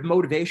root word of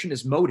motivation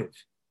is motive,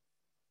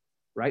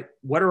 right?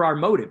 What are our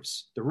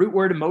motives? The root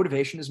word of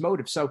motivation is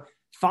motive. So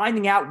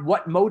finding out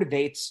what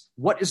motivates,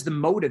 what is the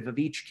motive of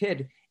each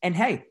kid? And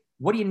hey,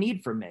 what do you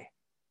need from me?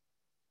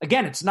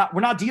 Again,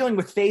 we're not dealing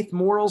with faith,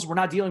 morals. We're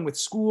not dealing with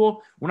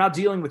school. We're not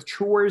dealing with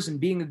chores and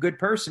being a good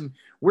person.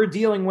 We're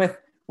dealing with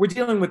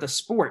a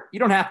sport. You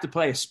don't have to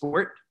play a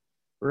sport,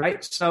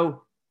 right?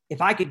 So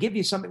if I could give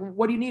you something,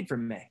 what do you need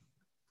from me?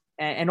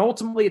 And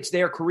ultimately it's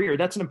their career.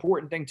 That's an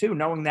important thing too,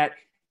 knowing that,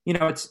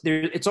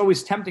 it's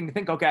always tempting to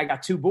think, okay, I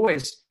got two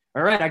boys.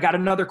 All right, I got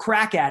another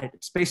crack at it.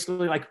 It's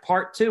basically like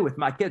part two with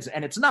my kids.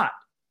 And it's not,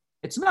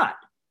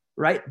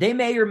 right? They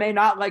may or may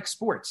not like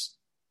sports.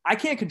 I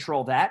can't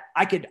control that.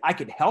 I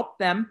could help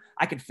them.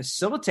 I could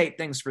facilitate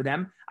things for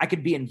them. I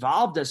could be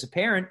involved as a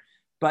parent,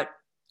 but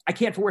I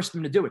can't force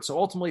them to do it. So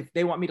ultimately, if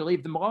they want me to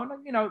leave them alone,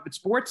 if it's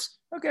sports,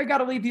 okay, I got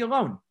to leave you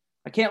alone.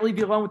 I can't leave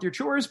you alone with your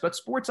chores, but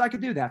sports, I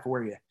could do that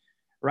for you,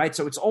 right?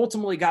 So it's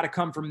ultimately got to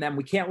come from them.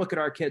 We can't look at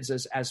our kids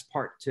as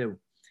part two.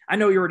 I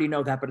know you already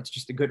know that, but it's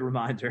just a good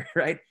reminder,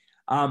 right?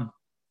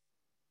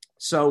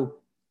 So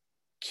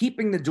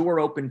keeping the door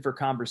open for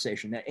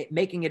conversation,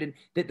 making it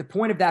that the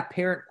point of that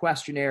parent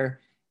questionnaire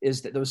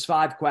is that those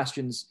 5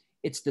 questions,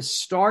 it's the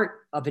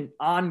start of an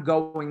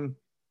ongoing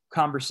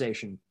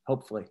conversation,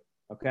 hopefully.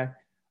 Okay.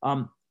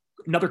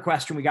 Another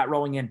question we got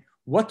rolling in.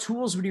 What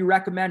tools would you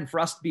recommend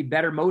for us to be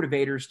better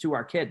motivators to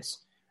our kids?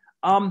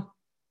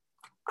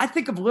 I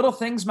think of little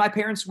things my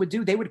parents would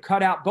do. They would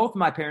cut out, both of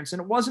my parents,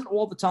 and it wasn't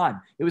all the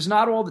time. It was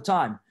not all the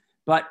time,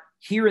 but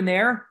here and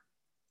there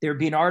would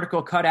be an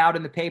article cut out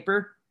in the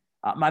paper.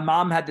 My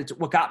mom had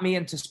what got me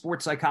into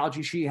sports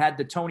psychology. She had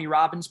the Tony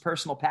Robbins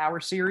Personal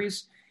Power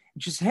series.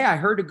 And she said, hey, I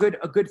heard a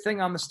good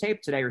thing on this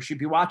tape today, or she'd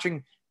be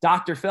watching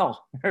Dr.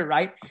 Phil,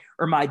 right?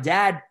 Or my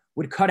dad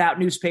would cut out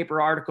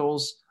newspaper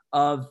articles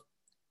of,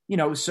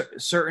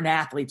 certain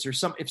athletes, or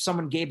if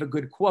someone gave a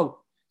good quote,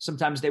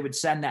 sometimes they would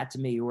send that to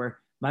me, or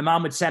my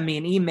mom would send me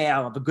an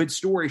email of a good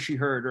story she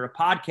heard, or a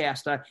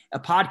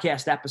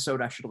podcast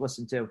episode I should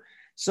listen to.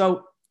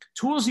 So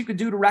tools you could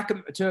do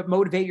to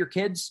motivate your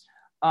kids,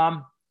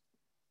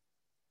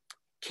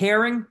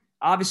 caring,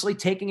 obviously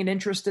taking an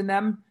interest in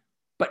them,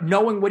 but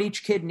knowing what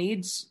each kid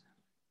needs.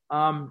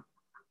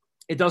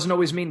 It doesn't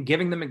always mean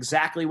giving them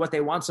exactly what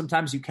they want.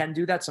 Sometimes you can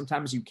do that.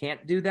 Sometimes you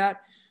can't do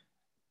that.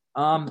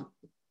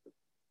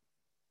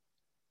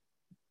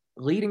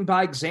 Leading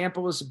by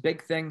example is a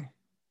big thing.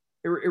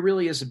 It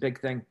really is a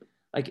big thing.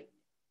 Like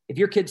if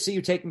your kids see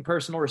you taking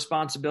personal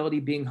responsibility,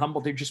 being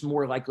humble, they're just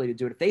more likely to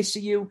do it. If they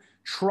see you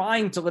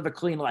trying to live a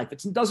clean life,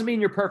 it doesn't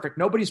mean you're perfect.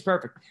 Nobody's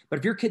perfect. But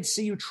if your kids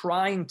see you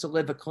trying to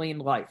live a clean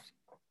life,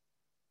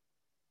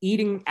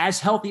 eating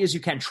as healthy as you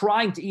can,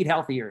 trying to eat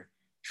healthier,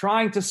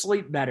 trying to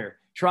sleep better,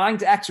 trying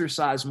to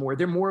exercise more,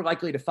 they're more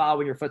likely to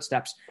follow in your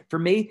footsteps. For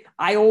me,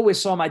 I always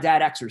saw my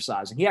dad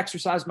exercising. He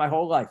exercised my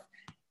whole life,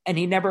 and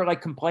he never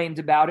complained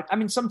about it. I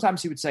mean,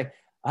 sometimes he would say,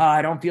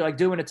 I don't feel like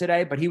doing it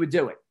today, but he would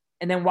do it.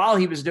 And then while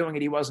he was doing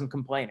it, he wasn't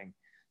complaining.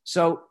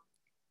 So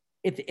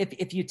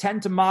if you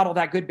tend to model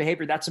that good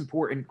behavior, that's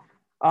important.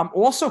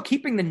 Also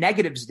keeping the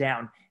negatives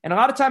down. And a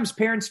lot of times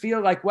parents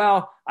feel like,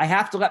 well, I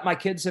have to let my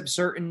kids have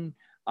certain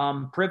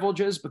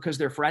privileges because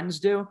their friends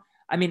do.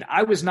 I mean,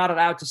 I was not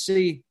allowed to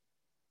see,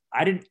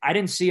 I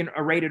didn't see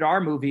a rated R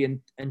movie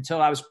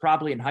until I was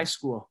probably in high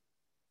school.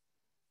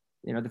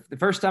 You know, the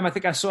first time I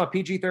think I saw a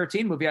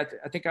PG-13 movie, I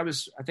think I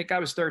was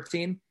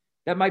 13.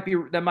 That might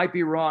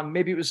be wrong.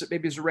 Maybe it was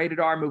a rated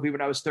R movie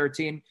when I was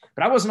 13,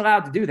 but I wasn't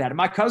allowed to do that. And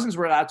my cousins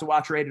were allowed to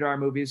watch rated R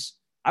movies.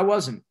 I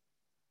wasn't.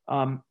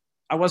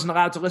 I wasn't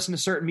allowed to listen to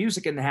certain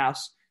music in the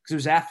house because it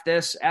was F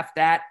this, F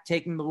that,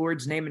 taking the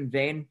Lord's name in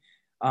vain.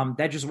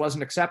 That just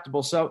wasn't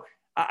acceptable. So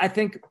I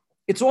think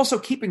it's also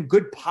keeping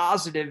good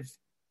positive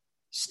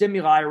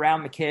stimuli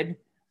around the kid.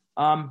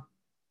 And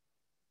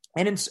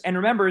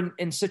remember,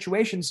 in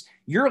situations,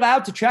 you're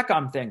allowed to check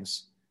on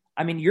things.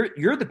 I mean,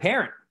 you're the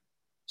parent.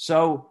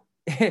 So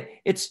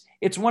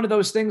it's one of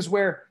those things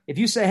where if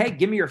you say, hey,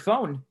 give me your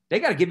phone, they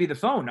got to give you the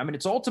phone. I mean,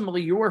 it's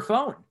ultimately your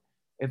phone.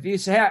 If you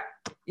say, hey,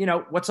 you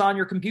know, what's on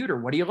your computer?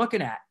 What are you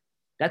looking at?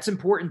 That's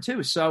important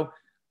too. So,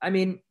 I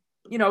mean,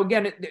 you know,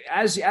 again,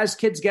 as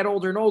kids get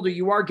older and older,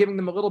 you are giving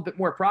them a little bit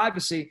more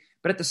privacy,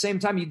 but at the same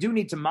time, you do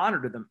need to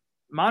monitor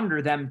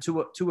them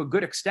to a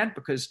good extent,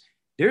 because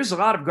there's a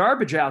lot of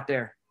garbage out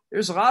there.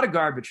 There's a lot of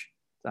garbage.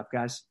 What's up,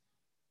 guys?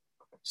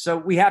 So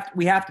we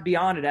have to be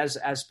on it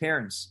as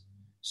parents.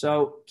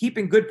 So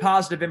keeping good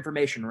positive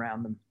information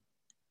around them.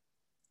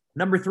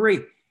 Number 3,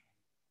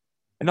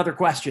 another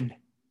question.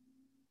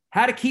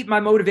 How to keep my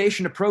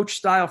motivation approach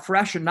style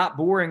fresh and not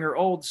boring or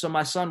old so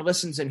my son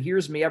listens and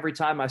hears me every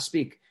time I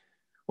speak.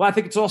 Well, I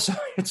think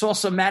it's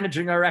also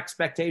managing our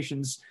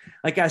expectations.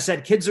 Like I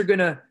said, kids are going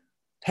to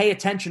pay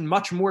attention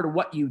much more to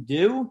what you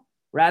do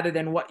rather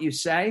than what you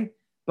say,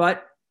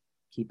 but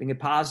keeping it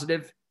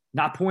positive,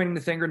 not pointing the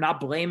finger, not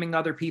blaming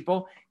other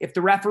people. If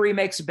the referee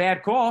makes a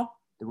bad call,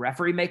 the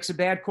referee makes a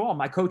bad call.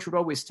 My coach would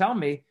always tell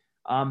me,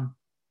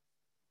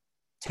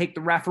 take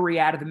the referee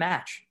out of the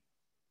match.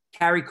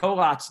 Carrie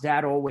Colot's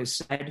dad always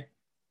said,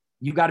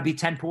 you got to be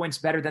 10 points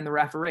better than the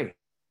referee,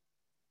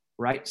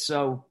 right?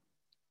 So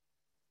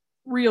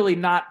really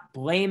not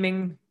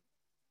blaming,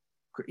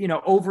 you know,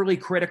 overly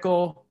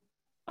critical,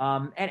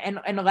 and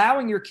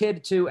allowing your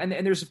kid to, and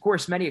there's of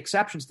course many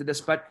exceptions to this,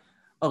 but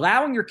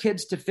allowing your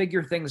kids to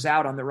figure things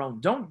out on their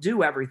own. Don't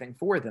do everything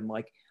for them.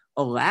 Like,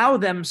 allow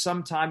them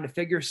some time to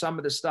figure some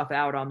of the stuff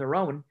out on their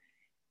own.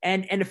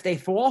 And if they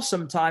fall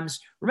sometimes,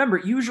 remember,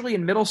 usually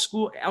in middle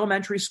school,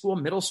 elementary school,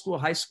 middle school,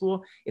 high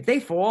school, if they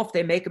fall, if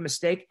they make a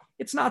mistake,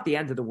 it's not the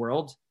end of the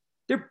world.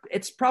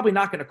 It's probably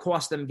not going to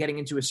cost them getting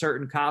into a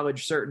certain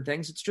college, certain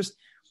things. It's just,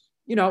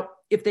 you know,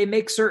 if they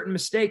make certain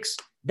mistakes,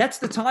 that's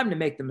the time to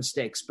make the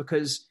mistakes,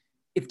 because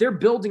if they're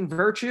building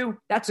virtue,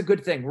 that's a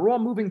good thing. We're all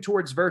moving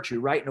towards virtue,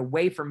 right? And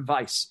away from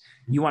vice.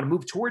 You want to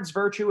move towards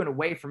virtue and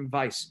away from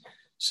vice.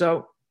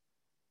 So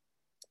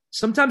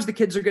sometimes the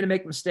kids are going to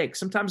make mistakes.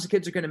 Sometimes the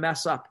kids are going to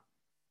mess up.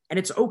 And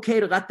it's okay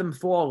to let them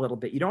fall a little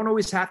bit. You don't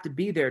always have to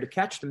be there to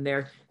catch them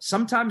there.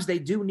 Sometimes they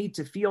do need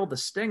to feel the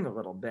sting a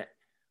little bit.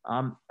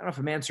 I don't know if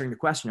I'm answering the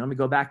question. Let me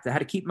go back to how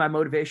to keep my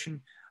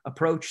motivation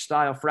approach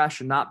style fresh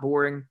and not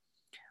boring.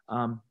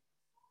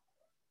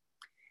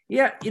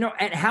 Yeah, you know,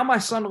 and how my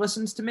son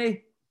listens to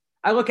me,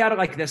 I look at it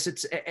like this.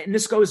 And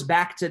this goes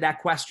back to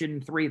that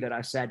question 3 that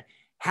I said.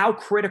 How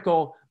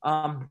critical,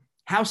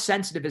 how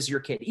sensitive is your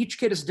kid? Each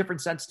kid has a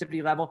different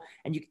sensitivity level.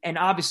 And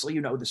obviously,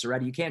 you know this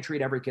already. You can't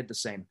treat every kid the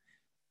same.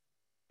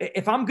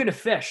 If I'm going to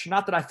fish,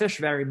 not that I fish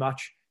very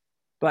much,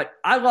 but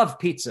I love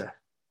pizza,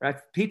 right?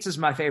 Pizza's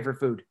my favorite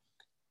food.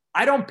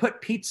 I don't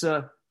put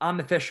pizza on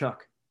the fish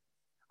hook.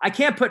 I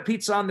can't put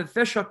pizza on the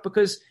fish hook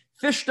because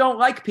fish don't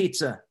like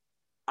pizza.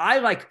 I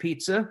like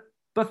pizza,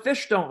 but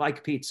fish don't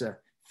like pizza.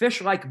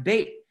 Fish like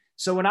bait.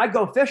 So when I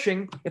go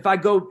fishing, if I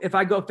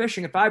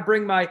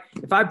bring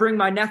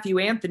my nephew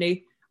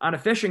Anthony on a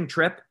fishing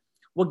trip,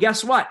 well,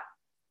 guess what?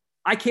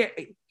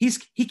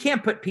 He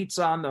can't put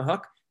pizza on the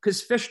hook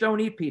because fish don't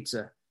eat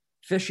pizza.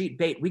 Fish eat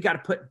bait. We got to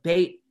put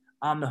bait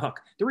on the hook.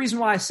 The reason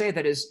why I say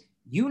that is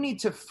you need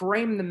to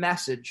frame the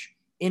message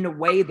in a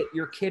way that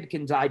your kid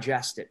can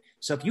digest it.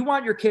 So if you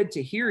want your kid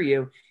to hear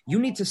you, you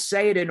need to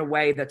say it in a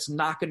way that's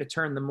not going to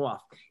turn them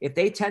off. If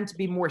they tend to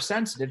be more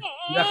sensitive,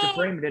 you have to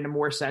frame it in a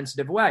more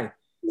sensitive way.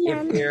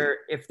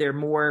 If they're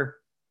more,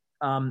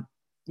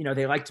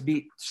 they like to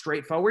be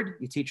straightforward,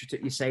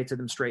 you say it to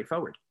them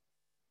straightforward.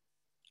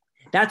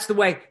 That's the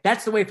way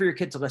for your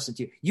kid to listen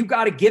to you. You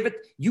got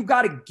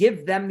to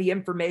give them the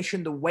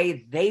information the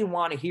way they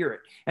want to hear it.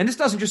 And this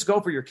doesn't just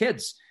go for your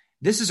kids.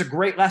 This is a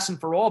great lesson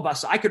for all of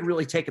us. I could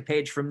really take a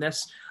page from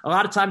this. A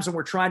lot of times when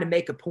we're trying to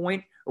make a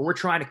point or we're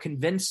trying to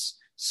convince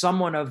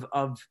someone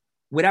of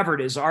whatever it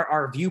is,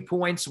 our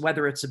viewpoints,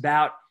 whether it's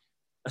about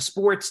a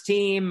sports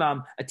team,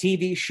 a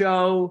TV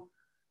show,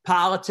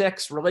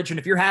 politics, religion,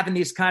 if you're having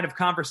these kind of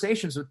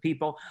conversations with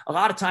people, a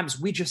lot of times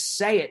we just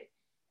say it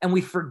and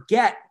we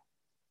forget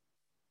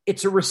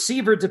it's a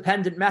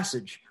receiver-dependent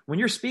message. When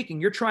you're speaking,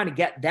 you're trying to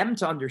get them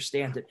to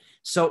understand it.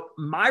 So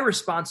my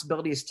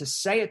responsibility is to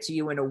say it to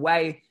you in a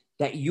way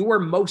that you are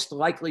most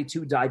likely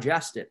to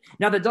digest it.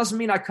 Now, that doesn't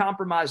mean I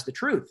compromise the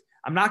truth.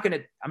 I'm not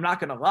going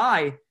to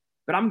lie,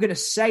 but I'm going to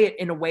say it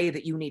in a way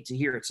that you need to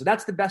hear it. So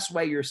that's the best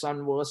way your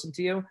son will listen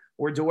to you,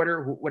 or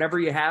daughter, whatever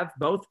you have,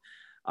 both.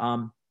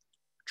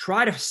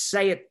 Try to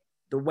say it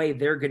the way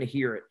they're going to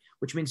hear it.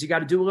 which means you got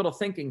to do a little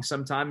thinking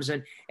sometimes.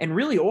 And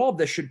really all of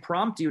this should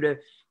prompt you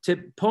to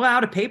pull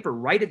out a paper,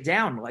 write it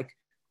down. Like,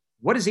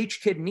 what does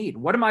each kid need?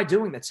 What am I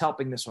doing that's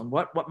helping this one?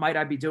 What might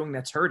I be doing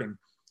that's hurting?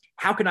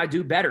 How can I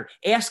do better?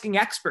 Asking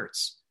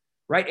experts,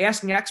 right?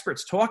 Asking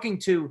experts, talking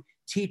to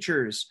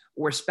teachers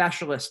or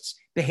specialists,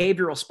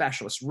 behavioral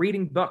specialists,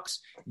 reading books,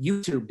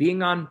 YouTube,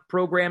 being on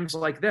programs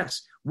like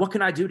this. What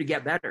can I do to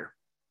get better?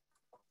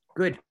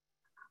 Good.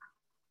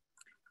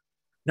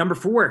 Number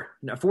 4,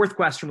 fourth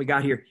question we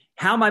got here.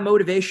 How my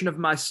motivation of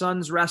my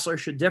son's wrestler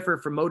should differ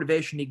from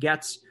motivation he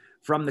gets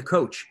from the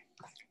coach.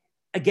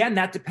 Again,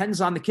 that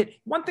depends on the kid.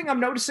 One thing I'm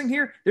noticing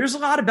here, there's a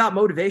lot about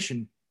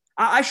motivation.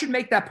 I should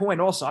make that point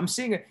also. I'm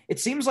seeing it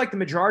seems like the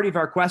majority of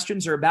our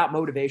questions are about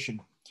motivation.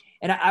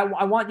 And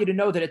I want you to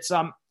know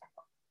that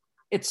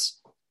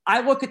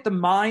I look at the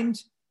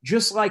mind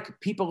just like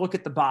people look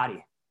at the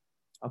body.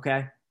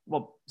 Okay.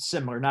 Well,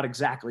 similar, not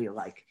exactly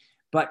alike.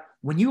 But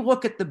when you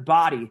look at the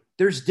body,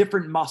 there's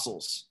different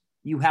muscles.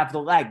 You have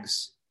the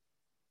legs,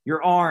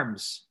 your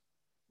arms,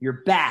 your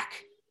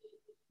back,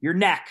 your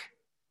neck,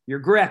 your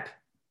grip,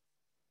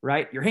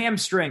 right? Your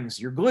hamstrings,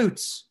 your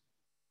glutes,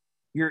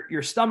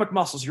 your stomach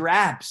muscles, your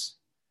abs,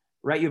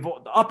 right? You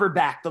have the upper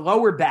back, the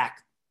lower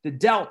back, the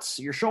delts,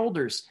 your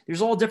shoulders.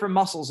 There's all different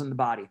muscles in the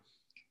body.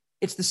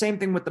 It's the same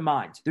thing with the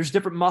mind. There's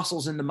different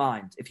muscles in the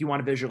mind, if you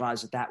want to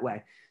visualize it that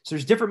way. So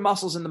there's different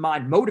muscles in the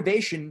mind.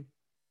 Motivation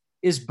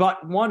is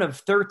but one of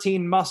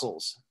 13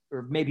 muscles,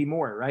 or maybe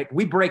more, right?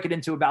 We break it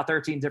into about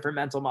 13 different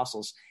mental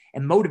muscles,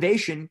 and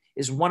motivation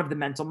is one of the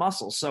mental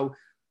muscles. So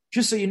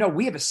just so you know,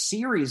 we have a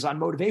series on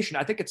motivation.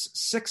 I think it's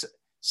six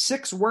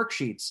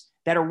worksheets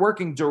that are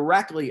working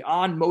directly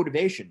on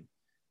motivation.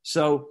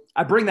 So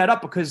I bring that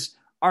up because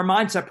our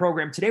mindset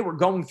program today, we're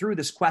going through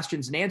this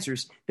questions and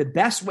answers. The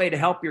best way to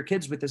help your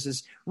kids with this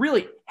is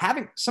really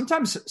having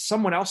sometimes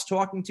someone else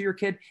talking to your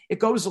kid. It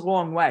goes a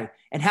long way.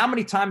 And how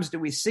many times do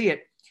we see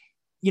it?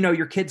 You know,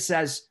 your kid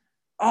says,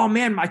 oh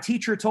man, my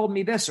teacher told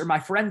me this, or my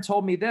friend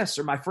told me this,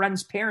 or my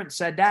friend's parent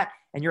said that.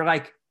 And you're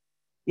like,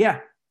 yeah,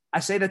 I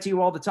say that to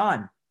you all the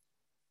time.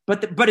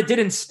 But it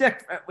didn't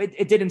stick.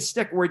 It didn't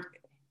stick, or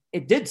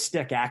it did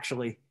stick,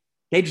 actually.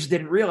 They just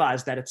didn't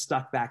realize that it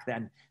stuck back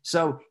then.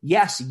 So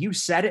yes, you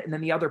said it and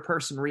then the other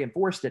person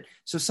reinforced it.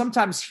 So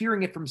sometimes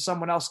hearing it from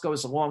someone else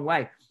goes a long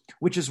way,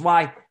 which is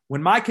why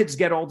when my kids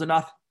get old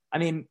enough, I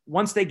mean,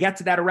 once they get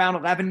to that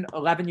around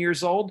 11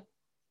 years old,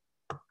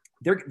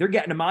 they're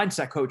getting a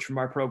mindset coach from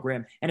our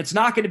program. And it's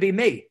not going to be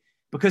me,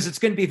 because it's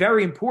going to be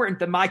very important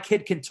that my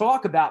kid can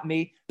talk about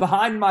me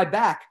behind my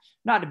back.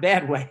 Not in a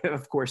bad way,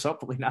 of course,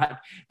 hopefully not.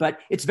 But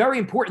it's very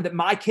important that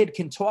my kid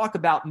can talk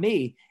about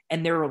me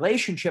and their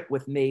relationship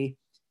with me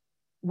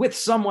with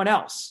someone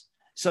else.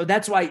 So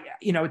that's why,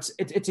 you know,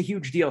 it's a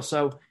huge deal.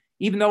 So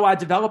even though I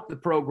developed the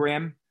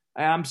program,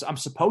 I'm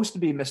supposed to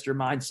be Mr.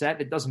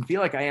 Mindset. It doesn't feel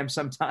like I am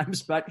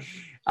sometimes, but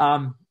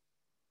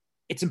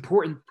it's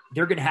important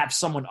they're going to have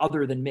someone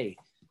other than me.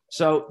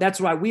 So that's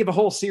why we have a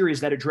whole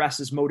series that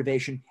addresses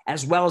motivation,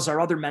 as well as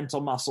our other mental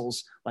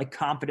muscles like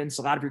confidence.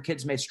 A lot of your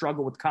kids may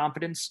struggle with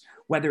confidence,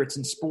 whether it's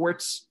in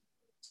sports,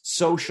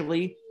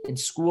 socially, in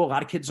school. A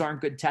lot of kids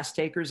aren't good test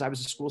takers. I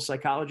was a school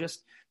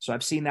psychologist, so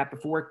I've seen that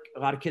before.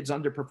 A lot of kids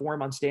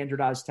underperform on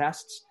standardized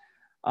tests.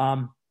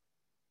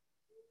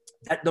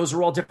 Those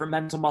are all different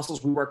mental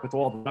muscles. We work with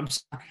all of them.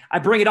 I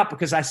bring it up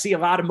because I see a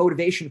lot of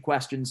motivation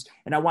questions,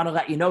 and I want to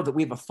let you know that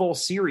we have a full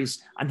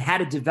series on how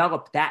to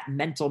develop that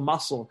mental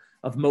muscle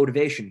of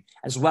motivation,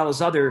 as well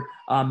as other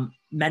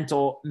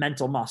mental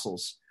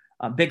muscles.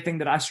 A big thing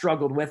that I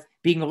struggled with,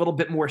 being a little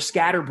bit more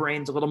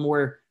scatterbrained, a little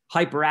more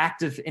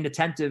hyperactive,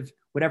 inattentive,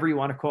 whatever you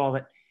want to call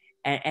it.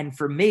 And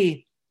for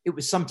me, it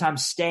was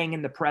sometimes staying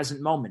in the present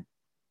moment.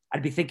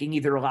 I'd be thinking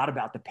either a lot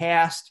about the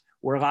past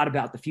or a lot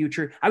about the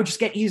future. I would just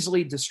get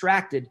easily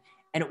distracted,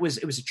 and it was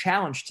a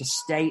challenge to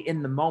stay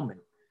in the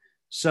moment.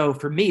 So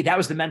for me, that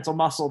was the mental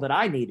muscle that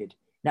I needed.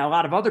 Now, a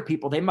lot of other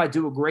people, they might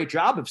do a great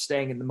job of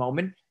staying in the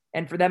moment,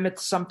 and for them,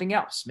 it's something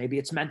else. Maybe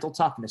it's mental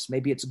toughness.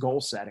 Maybe it's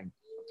goal setting.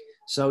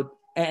 So,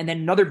 and then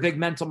another big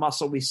mental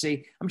muscle we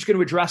see, I'm just going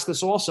to address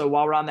this also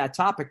while we're on that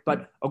topic,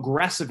 but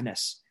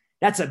aggressiveness.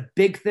 That's a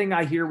big thing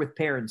I hear with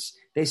parents.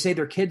 They say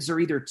their kids are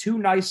either too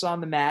nice on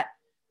the mat,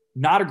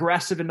 not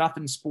aggressive enough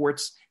in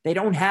sports. They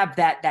don't have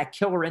that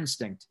killer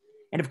instinct.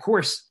 And of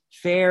course,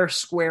 fair,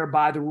 square,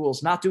 by the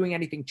rules, not doing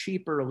anything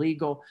cheap or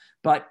illegal,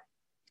 but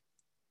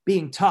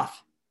being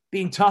tough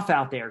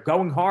out there,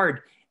 going hard,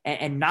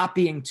 and not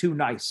being too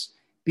nice,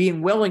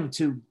 being willing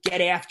to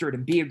get after it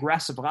and be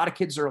aggressive. A lot of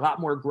kids are a lot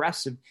more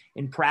aggressive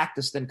in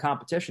practice than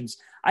competitions.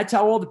 I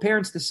tell all the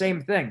parents the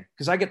same thing,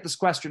 because I get this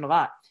question a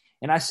lot.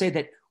 And I say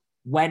that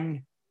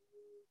when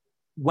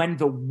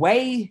the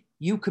way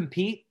you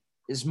compete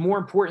is more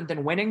important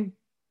than winning,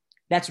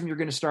 that's when you're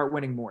going to start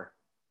winning more.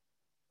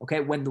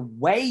 Okay. When the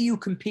way you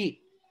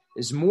compete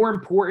is more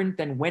important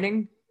than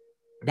winning,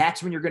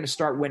 that's when you're going to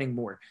start winning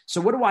more.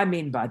 So what do I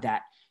mean by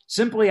that?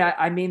 Simply,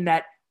 I mean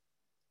that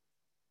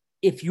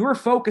if you're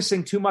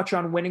focusing too much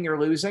on winning or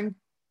losing,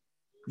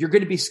 you're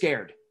going to be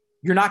scared.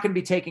 you're not going to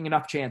be taking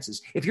enough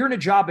chances. If you're in a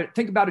job,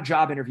 think about a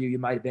job interview you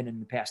might have been in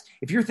the past.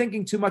 If you're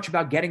thinking too much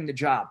about getting the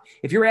job,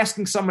 if you're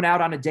asking someone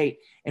out on a date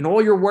and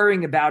all you're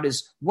worrying about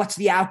is what's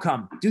the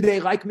outcome? Do they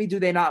like me? Do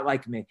they not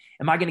like me?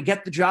 Am I going to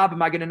get the job?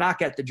 Am I going to not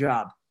get the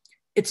job?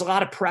 It's a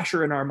lot of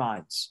pressure in our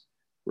minds,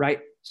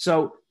 right?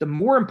 So the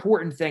more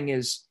important thing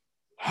is,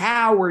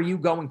 how are you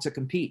going to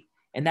compete?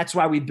 And that's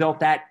why we built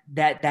that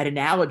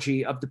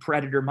analogy of the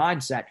predator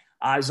mindset.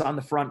 Eyes on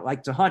the front,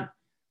 like to hunt.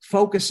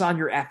 Focus on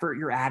your effort,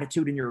 your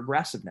attitude, and your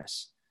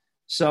aggressiveness.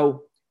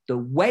 So the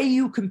way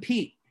you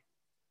compete,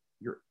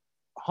 your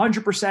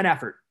 100%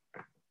 effort,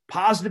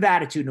 positive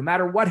attitude, no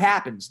matter what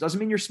happens. Doesn't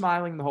mean you're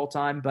smiling the whole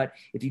time, but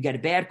if you get a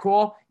bad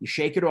call, you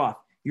shake it off.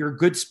 You're a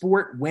good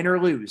sport, win or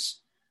lose.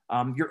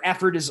 Your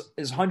effort is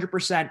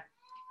 100%.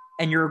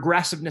 And your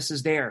aggressiveness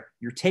is there.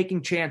 You're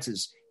taking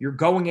chances. You're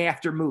going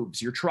after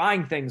moves. You're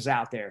trying things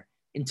out there.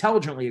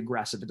 Intelligently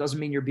aggressive. It doesn't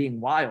mean you're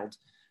being wild,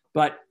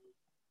 but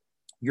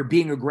you're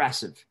being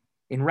aggressive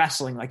in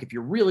wrestling. Like if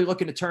you're really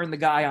looking to turn the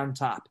guy on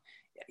top,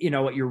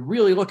 you're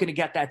really looking to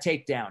get that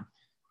takedown.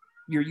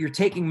 You're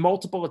taking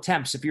multiple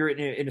attempts. If you're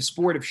in a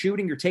sport of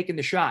shooting, you're taking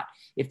the shot.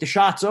 If the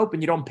shot's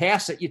open, you don't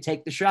pass it, you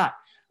take the shot.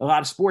 A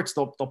lot of sports,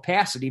 they'll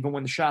pass it even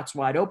when the shot's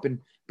wide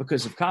open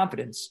because of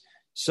confidence.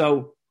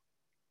 So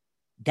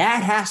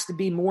that has to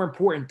be more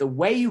important. The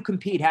way you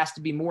compete has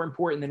to be more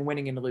important than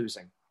winning and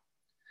losing.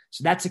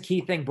 So that's a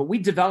key thing. But we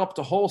developed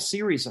a whole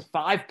series, a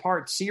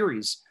 5-part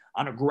series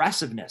on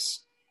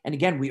aggressiveness. And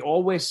again, we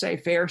always say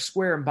fair,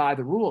 square, and by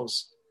the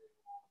rules.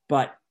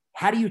 But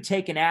how do you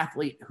take an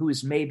athlete who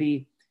is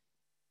maybe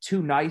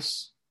too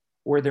nice,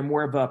 or they're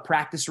more of a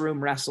practice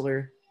room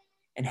wrestler,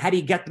 and how do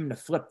you get them to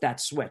flip that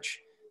switch?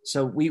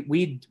 So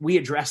we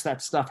address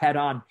that stuff head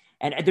on.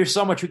 And there's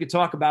so much we could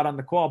talk about on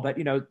the call, but,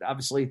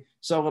 obviously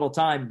so little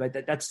time, but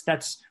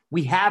that's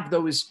we have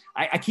those.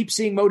 I keep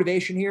seeing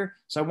motivation here.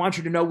 So I want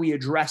you to know we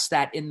address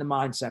that in the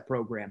mindset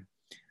program.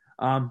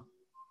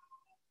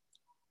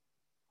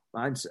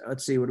 Let's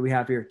see, what do we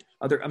have here?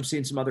 I'm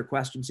seeing some other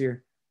questions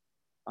here.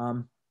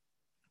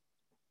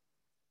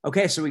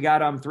 Okay. So we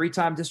got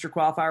 3-time district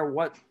qualifier.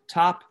 What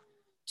top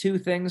 2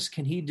 things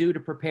can he do to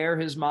prepare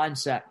his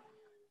mindset?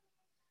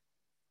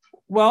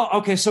 Well,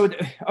 okay. So,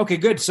 okay,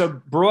 good.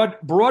 So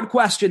broad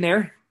question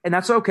there, and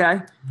that's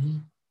okay.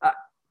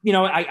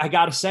 I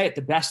got to say it,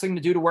 the best thing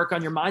to do to work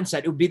on your mindset,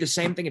 it would be the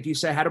same thing if you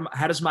say,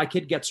 how does my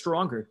kid get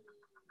stronger?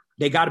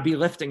 They got to be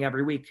lifting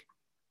every week,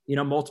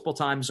 multiple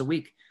times a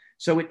week.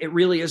 So it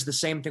really is the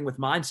same thing with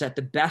mindset.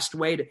 The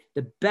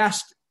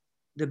best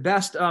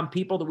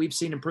people that we've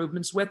seen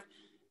improvements with,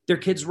 their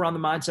kids were on the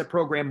mindset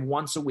program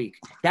once a week.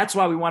 That's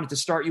why we wanted to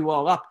start you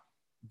all up.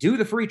 Do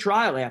the free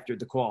trial after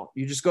the call.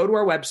 You just go to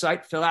our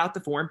website, fill out the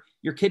form.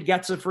 Your kid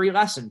gets a free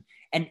lesson.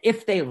 And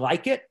if they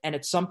like it and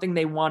it's something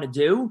they want to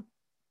do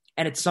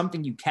and it's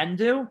something you can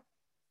do,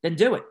 then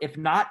do it. If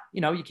not,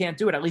 you can't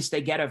do it. At least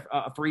they get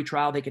a free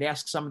trial. They could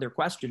ask some of their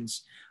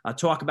questions,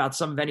 talk about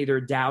some of any of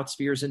their doubts,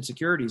 fears,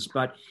 insecurities.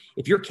 But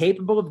if you're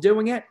capable of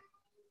doing it,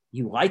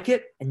 you like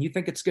it, and you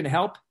think it's going to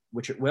help,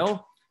 which it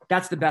will,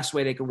 that's the best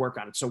way they can work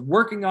on it. So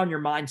working on your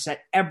mindset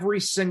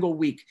every single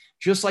week,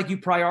 just like you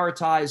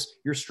prioritize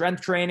your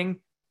strength training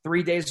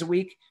 3 days a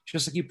week,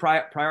 just like you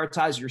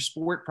prioritize your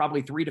sport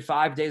probably 3 to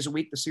 5 days a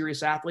week, the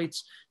serious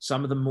athletes,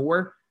 some of them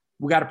more,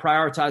 we got to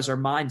prioritize our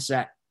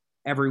mindset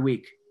every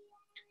week.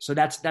 So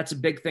that's a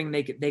big thing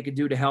they could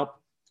do to help.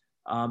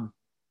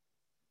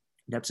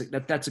 That's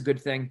a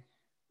good thing,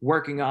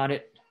 working on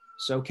it.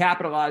 So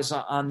capitalize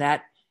on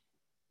that,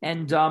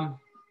 and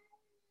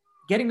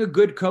getting a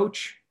good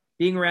coach,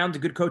 being around a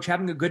good coach,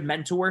 having a good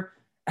mentor.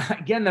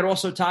 Again, that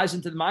also ties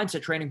into the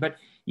mindset training, but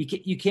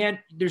you can't,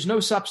 there's no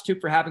substitute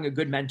for having a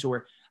good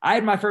mentor. I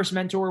had my first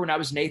mentor when I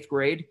was in 8th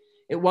grade.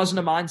 It wasn't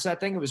a mindset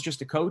thing. It was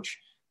just a coach,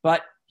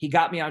 but he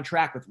got me on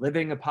track with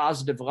living a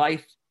positive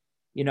life,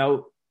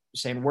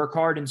 saying work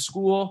hard in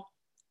school,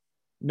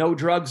 no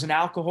drugs and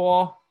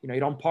alcohol, you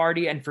don't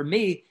party. And for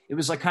me, it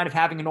was like kind of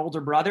having an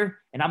older brother,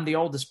 and I'm the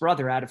oldest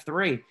brother out of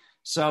 3.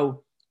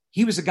 So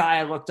he was a guy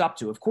I looked up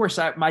to. Of course,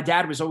 my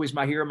dad was always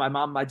my hero. My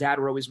mom and my dad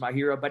were always my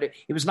hero, but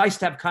it was nice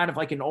to have kind of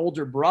like an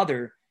older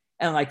brother.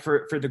 And like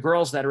for the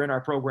girls that are in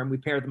our program, we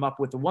pair them up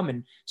with a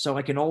woman. So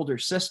like an older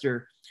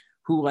sister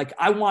who, like,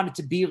 I wanted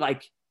to be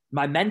like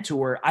my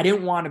mentor. I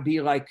didn't want to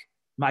be like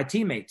my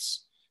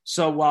teammates.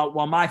 So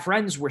while my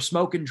friends were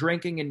smoking,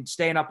 drinking, and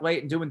staying up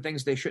late and doing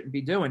things they shouldn't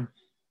be doing,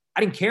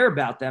 I didn't care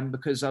about them,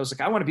 because I was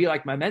like, I want to be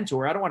like my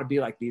mentor. I don't want to be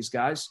like these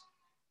guys.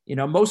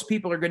 Most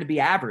people are going to be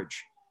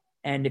average.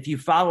 And if you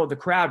follow the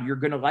crowd, you're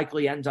going to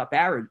likely end up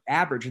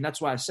average. And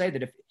that's why I say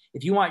that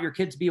if you want your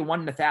kid to be a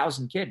 1 in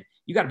 1,000 kid,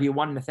 you got to be a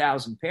 1 in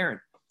 1,000 parent.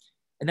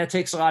 And that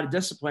takes a lot of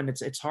discipline.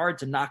 It's hard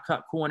to not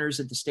cut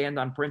corners and to stand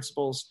on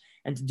principles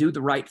and to do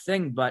the right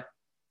thing. But,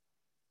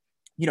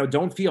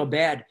 don't feel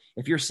bad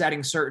if you're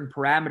setting certain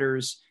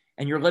parameters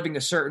and you're living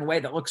a certain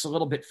way that looks a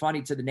little bit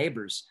funny to the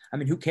neighbors. I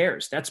mean, who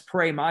cares? That's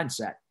prey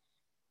mindset.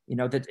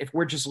 That if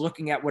we're just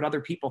looking at what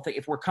other people think,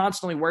 if we're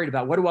constantly worried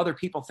about what do other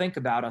people think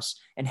about us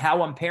and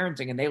how I'm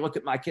parenting, and they look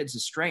at my kids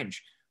as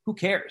strange, who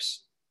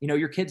cares?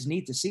 Your kids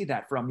need to see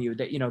that from you,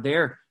 that,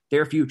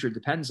 their future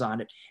depends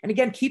on it. And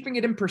again, keeping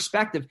it in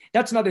perspective,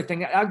 that's another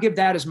thing. I'll give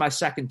that as my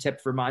second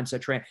tip for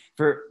mindset training,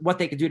 for what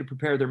they could do to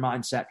prepare their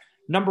mindset.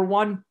 Number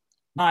one,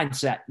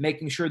 mindset,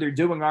 making sure they're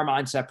doing our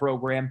mindset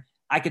program.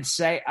 I could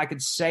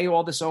say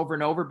all this over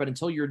and over, but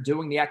until you're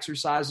doing the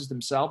exercises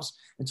themselves,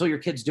 until your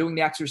kid's doing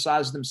the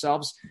exercises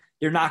themselves,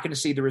 they're not going to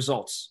see the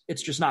results.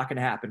 It's just not going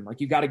to happen.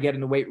 Like, you got to get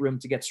in the weight room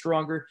to get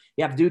stronger.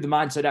 You have to do the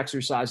mindset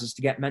exercises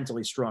to get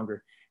mentally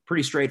stronger.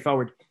 Pretty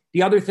straightforward.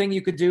 The other thing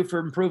you could do for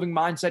improving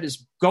mindset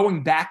is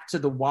going back to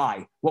the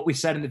why, what we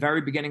said in the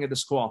very beginning of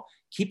this call,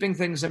 keeping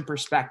things in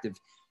perspective.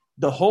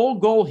 The whole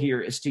goal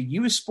here is to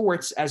use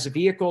sports as a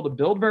vehicle to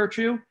build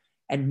virtue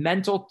and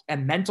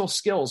mental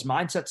skills,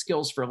 mindset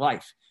skills for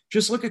life.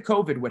 Just look at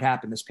COVID, what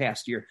happened this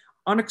past year.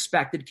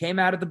 Unexpected, came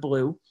out of the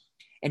blue,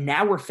 and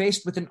now we're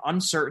faced with an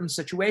uncertain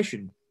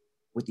situation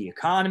with the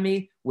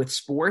economy, with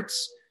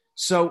sports.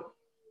 So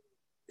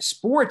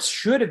sports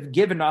should have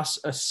given us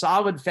a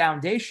solid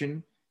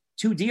foundation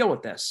to deal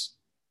with this.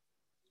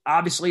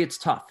 Obviously, it's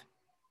tough.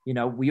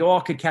 We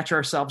all could catch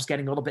ourselves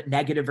getting a little bit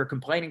negative or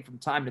complaining from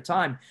time to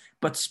time,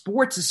 but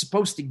sports is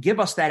supposed to give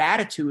us that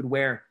attitude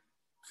where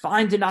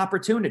find an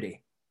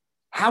opportunity.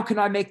 How can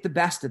I make the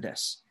best of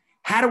this?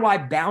 How do I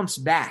bounce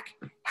back?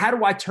 How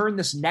do I turn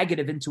this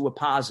negative into a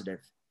positive?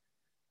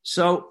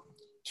 So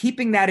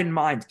keeping that in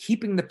mind,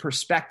 keeping the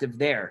perspective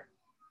there.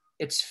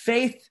 It's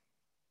faith,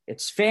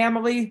 it's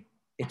family,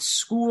 it's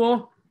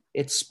school,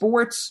 it's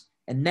sports,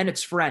 and then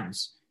it's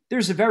friends.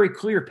 There's a very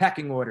clear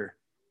pecking order.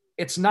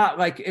 It's not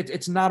like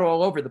it's not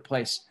all over the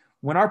place.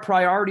 When our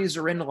priorities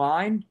are in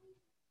line,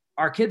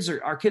 our kids'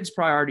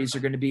 priorities are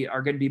going to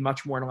be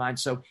much more in line.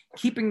 So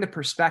keeping the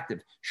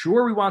perspective.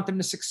 Sure, we want them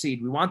to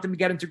succeed. We want them to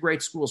get into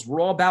great schools.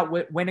 We're all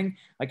about winning.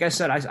 Like I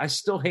said, I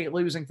still hate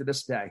losing to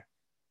this day.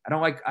 I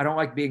don't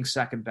like being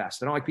second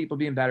best. I don't like people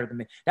being better than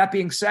me. That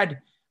being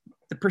said,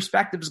 the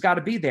perspective's got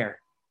to be there.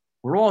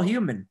 We're all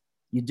human.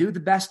 You do the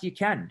best you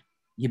can.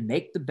 You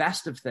make the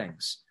best of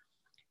things.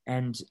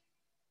 And,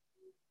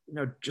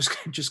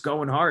 just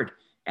going hard.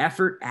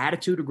 Effort,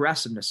 attitude,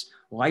 aggressiveness,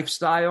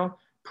 lifestyle,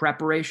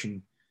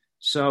 preparation.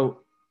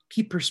 So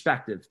keep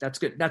perspective. That's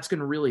good. That's going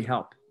to really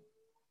help.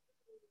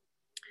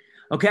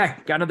 Okay,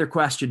 got another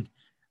question.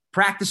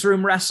 Practice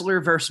room wrestler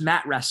versus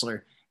mat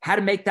wrestler. How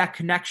to make that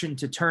connection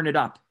to turn it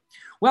up?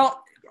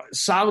 Well,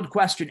 solid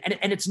question.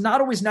 And it's not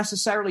always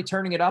necessarily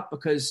turning it up,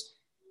 because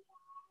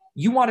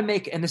you want to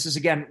make, and this is,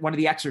 again, one of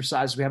the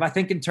exercises we have. I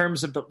think in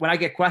terms of when I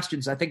get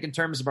questions, I think in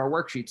terms of our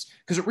worksheets,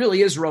 because it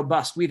really is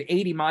robust. We have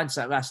 80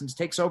 mindset lessons. It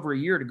takes over a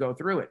year to go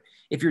through it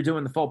if you're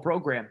doing the full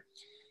program.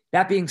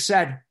 That being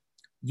said,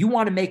 you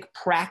want to make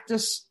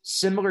practice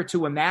similar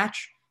to a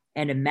match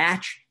and a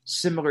match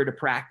similar to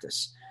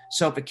practice.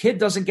 So if a kid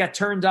doesn't get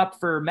turned up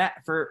for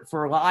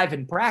live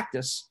in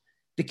practice,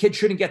 the kid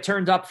shouldn't get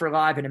turned up for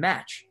live in a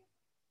match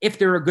if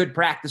they're a good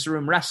practice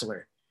room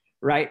wrestler,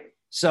 right?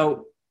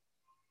 So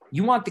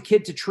you want the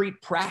kid to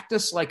treat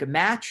practice like a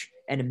match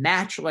and a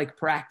match like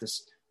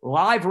practice.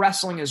 Live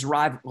wrestling is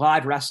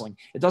live wrestling.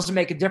 It doesn't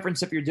make a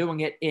difference if you're doing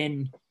it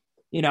in,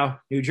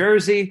 New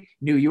Jersey,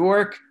 New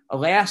York,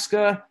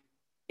 Alaska,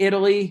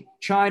 Italy,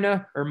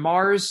 China, or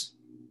Mars.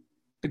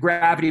 The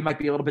gravity might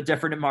be a little bit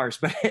different in Mars,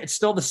 but it's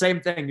still the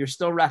same thing. You're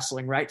still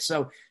wrestling, right?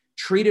 So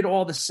treat it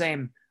all the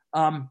same.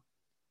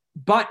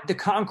 But the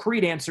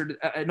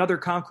another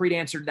concrete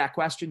answer to that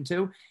question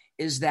too,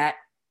 is that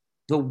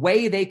the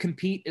way they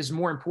compete is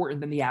more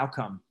important than the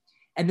outcome.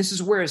 And this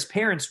is where, as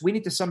parents, we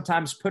need to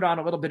sometimes put on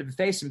a little bit of a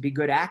face and be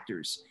good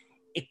actors.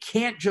 It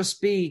can't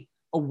just be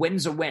a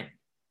win's a win,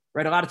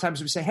 right? A lot of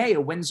times we say, hey,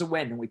 a win's a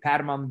win, and we pat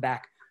them on the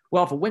back.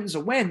 Well, if a win's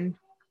a win,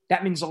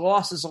 that means a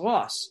loss is a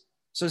loss.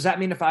 So does that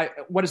mean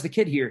what does the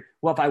kid hear?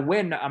 Well, if I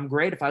win, I'm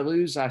great. If I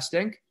lose, I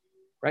stink,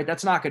 right?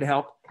 That's not going to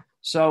help.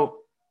 So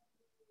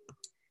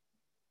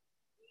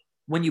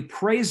when you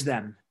praise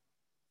them,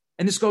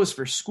 and this goes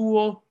for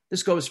school,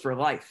 this goes for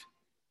life,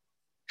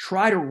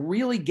 try to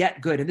really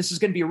get good. And this is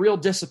going to be a real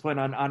discipline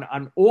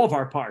on all of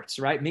our parts,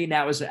 right? Me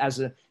now as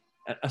a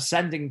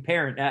ascending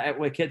parent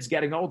with kids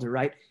getting older,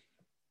 right?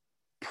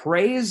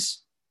 Praise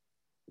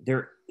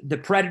the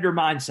predator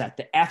mindset,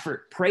 the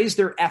effort, praise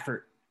their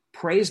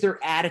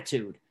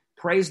attitude,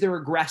 praise their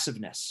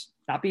aggressiveness,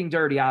 not being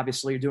dirty,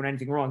 obviously, or doing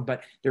anything wrong,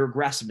 but their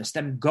aggressiveness,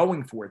 them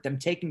going for it, them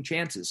taking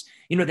chances.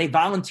 They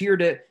volunteer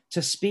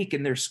to speak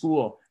in their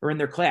school or in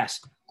their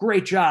class.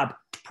 Great job.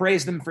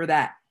 Praise them for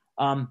that.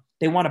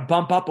 They want to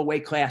bump up a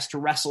weight class to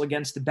wrestle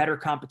against the better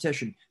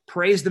competition.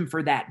 Praise them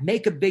for that.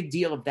 Make a big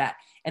deal of that.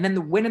 And then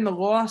the win and the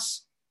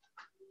loss,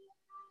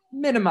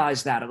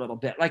 minimize that a little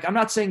bit. Like, I'm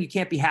not saying you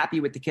can't be happy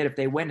with the kid if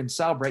they win and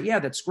celebrate. Yeah,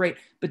 that's great.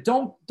 But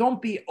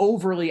don't be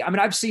overly,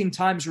 I've seen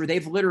times where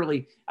they've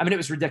literally, it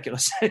was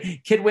ridiculous.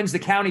 Kid wins the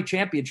county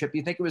championship.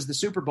 You think it was the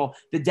Super Bowl.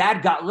 The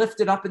dad got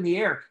lifted up in the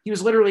air. He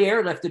was literally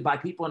airlifted by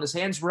people and his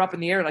hands were up in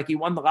the air like he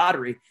won the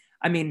lottery.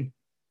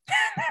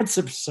 That's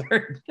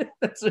absurd.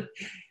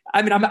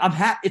 I'm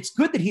happy. It's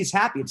good that he's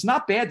happy. It's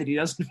not bad that he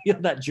doesn't feel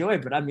that joy,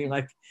 but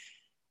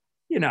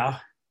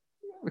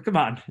come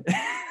on.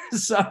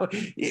 So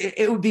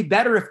it would be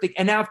better if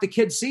if the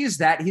kid sees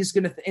that, he's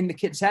going to, in the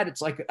kid's head,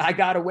 it's like, I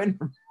got to win.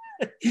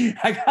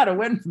 I got to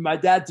win for my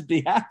dad to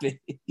be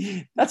happy.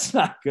 That's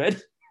not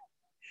good.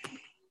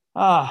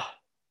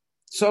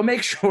 So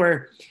make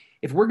sure,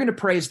 if we're going to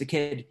praise the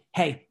kid,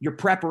 hey, your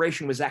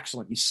preparation was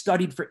excellent. You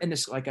studied for, and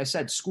this, like I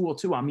said, school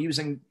too. I'm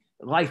using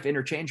life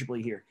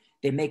interchangeably here.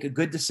 They make a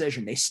good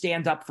decision. They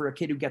stand up for a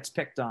kid who gets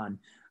picked on.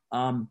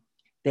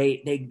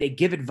 They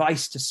give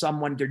advice to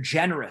someone. They're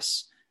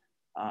generous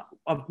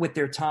with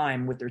their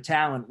time, with their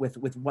talent,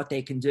 with what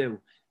they can do.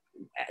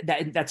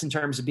 That's in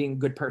terms of being a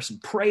good person.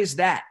 Praise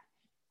that.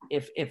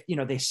 If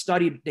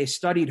they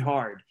studied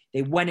hard,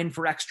 they went in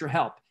for extra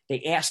help,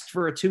 they asked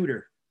for a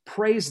tutor.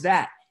 Praise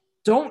that.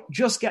 Don't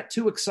just get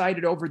too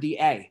excited over the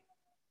A,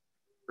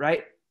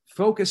 right?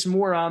 Focus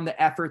more on the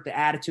effort, the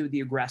attitude,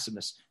 the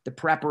aggressiveness, the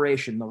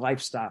preparation, the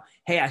lifestyle.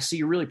 Hey, I see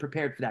you're really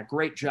prepared for that.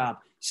 Great job.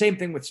 Same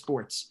thing with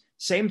sports.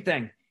 Same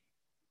thing.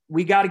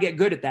 We got to get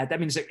good at that. That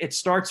means it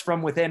starts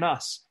from within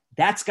us.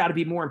 That's got to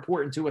be more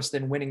important to us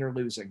than winning or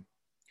losing.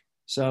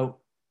 So,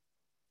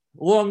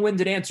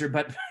 long-winded answer,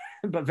 but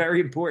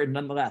very important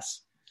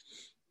nonetheless.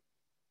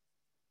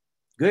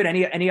 Good.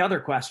 Any other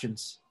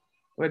questions?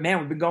 Wait, man,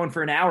 we've been going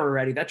for an hour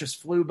already. That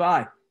just flew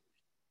by.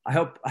 I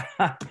hope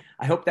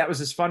that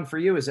was as fun for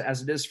you as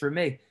it is for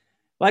me.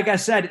 Like I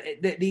said,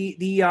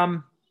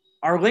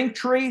 our link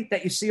tree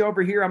that you see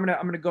over here, I'm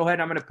gonna go ahead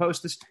and I'm gonna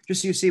post this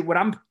just so you see what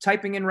I'm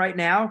typing in right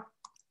now.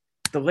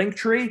 The link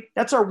tree,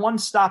 that's our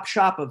one-stop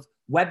shop of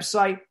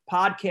website,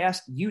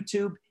 podcast,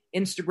 YouTube,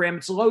 Instagram.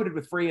 It's loaded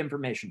with free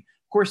information.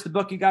 Of course, the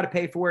book you got to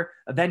pay for.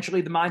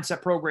 Eventually, the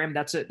mindset program.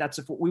 That's it.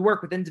 We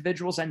work with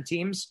individuals and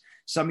teams.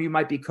 Some of you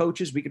might be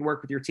coaches. We could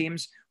work with your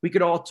teams. We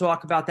could all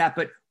talk about that.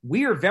 But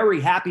we are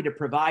very happy to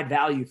provide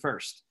value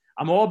first.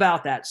 I'm all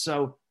about that.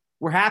 So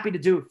we're happy to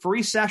do a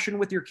free session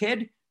with your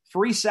kid,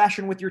 free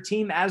session with your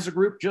team as a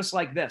group, just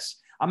like this.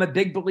 I'm a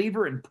big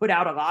believer and put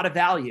out a lot of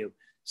value.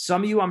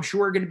 Some of you, I'm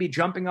sure, are going to be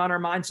jumping on our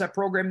mindset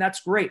program.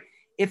 That's great.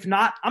 If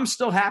not, I'm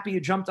still happy you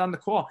jumped on the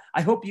call.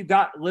 I hope you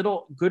got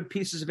little good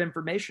pieces of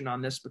information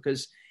on this,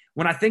 because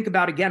when I think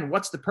about, again,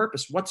 what's the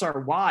purpose? What's our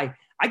why?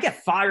 I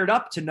get fired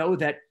up to know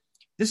that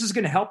this is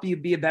going to help you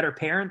be a better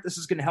parent. This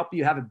is going to help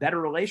you have a better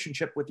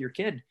relationship with your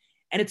kid,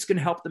 and it's going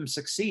to help them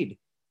succeed,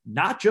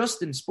 not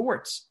just in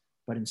sports,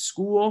 but in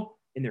school,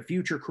 in their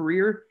future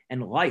career,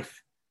 and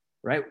life,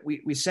 right?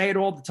 We say it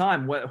all the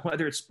time,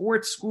 whether it's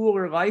sports, school,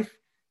 or life,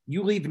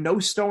 you leave no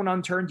stone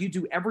unturned. You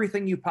do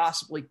everything you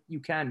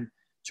can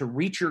to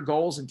reach your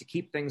goals and to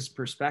keep things in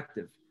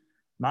perspective.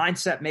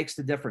 Mindset makes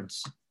the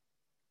difference.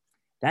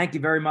 Thank you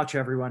very much,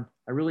 everyone.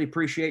 I really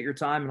appreciate your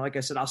time. And like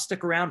I said, I'll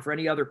stick around for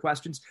any other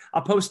questions.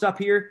 I'll post up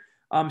here,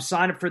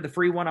 sign up for the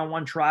free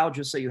one-on-one trial,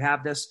 just so you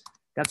have this.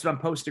 That's what I'm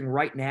posting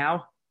right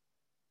now.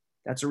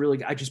 I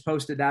just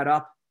posted that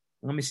up.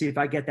 Let me see if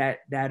I get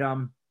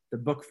the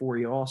book for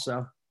you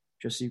also,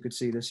 just so you could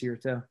see this here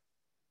too.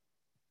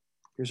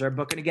 Here's our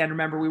book. And again,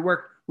 remember,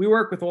 we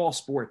work with all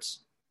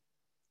sports.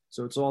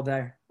 So it's all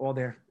there.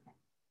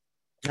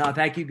 No,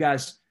 thank you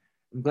guys.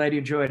 I'm glad you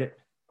enjoyed it.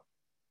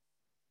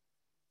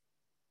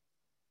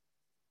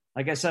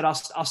 Like I said,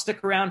 I'll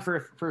stick around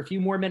for a few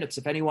more minutes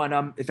if anyone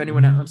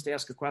wants to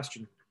ask a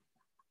question.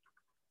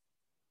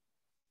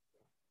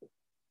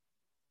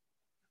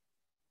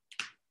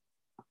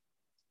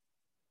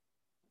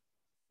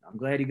 I'm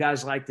glad you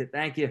guys liked it.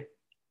 Thank you.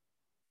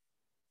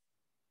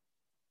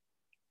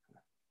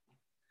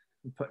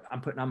 I'm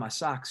putting on my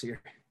socks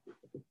here.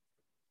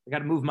 I got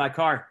to move my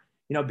car.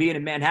 Being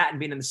in Manhattan,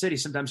 being in the city,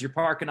 sometimes you're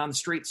parking on the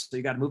streets, so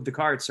you got to move the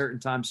car at certain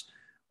times.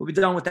 We'll be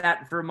done with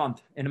that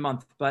in a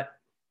month, but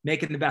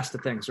making the best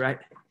of things, right?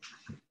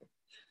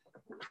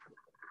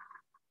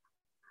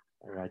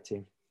 All right,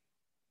 team.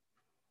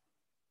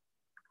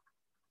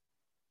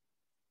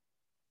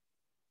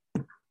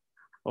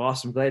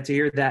 Awesome. Glad to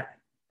hear that.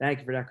 Thank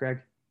you for that, Craig.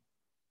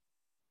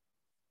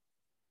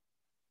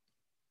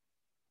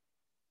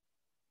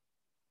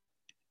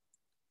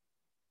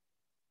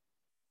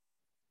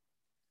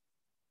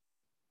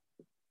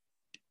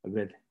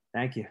 Good.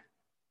 Thank you.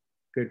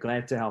 Good.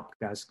 Glad to help,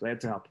 guys.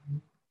 Glad to help.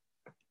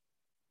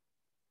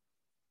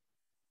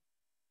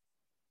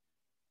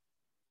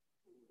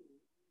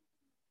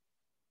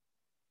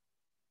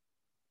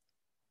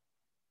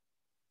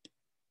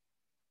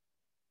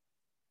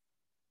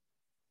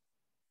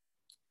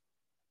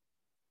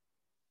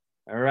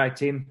 All right,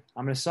 team.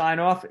 I'm going to sign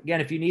off.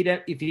 Again, if you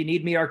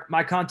need me,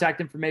 my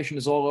contact information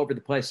is all over the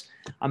place.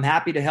 I'm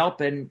happy to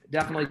help, and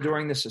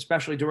definitely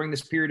especially during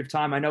this period of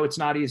time. I know it's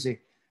not easy.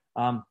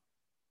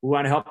 We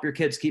want to help your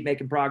kids keep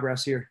making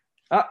progress here.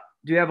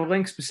 Do you have a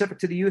link specific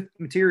to the youth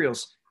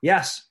materials?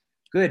 Yes.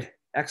 Good.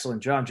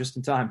 Excellent, John. Just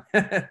in time.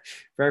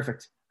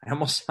 Perfect. I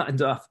almost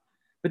signed off,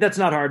 but that's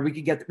not hard. We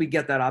get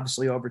that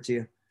obviously over to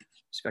you.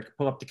 See if I can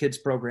pull up the kids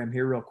program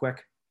here real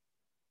quick.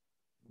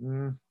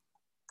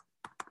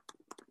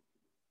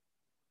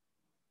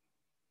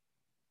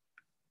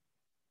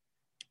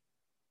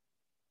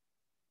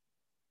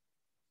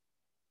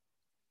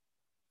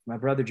 My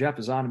brother Jeff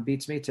is on and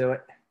beats me to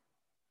it.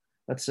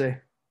 Let's see. Let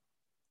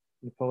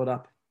me pull it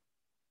up.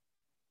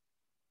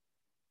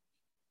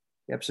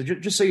 Yep. So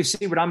just so you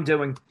see what I'm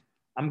doing,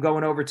 I'm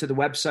going over to the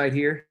website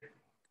here.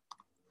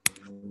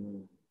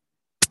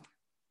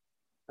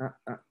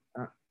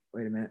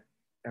 Wait a minute,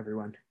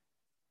 everyone.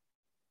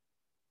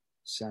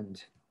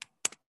 Send.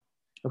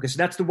 Okay, so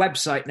that's the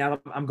website. Now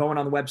I'm going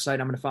on the website.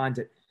 I'm going to find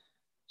it.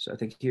 So I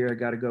think here I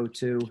got to go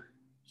to.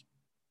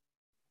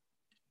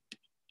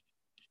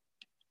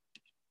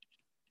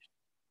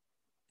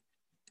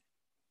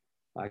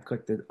 I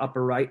click the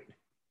upper right.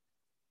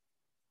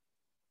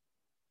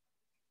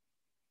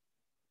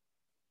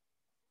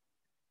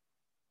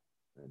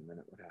 Wait a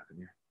minute, what happened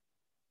here?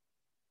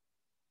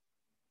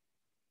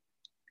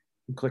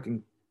 I'm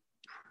clicking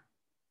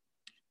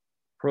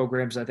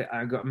programs.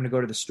 I'm going to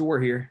go to the store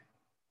here.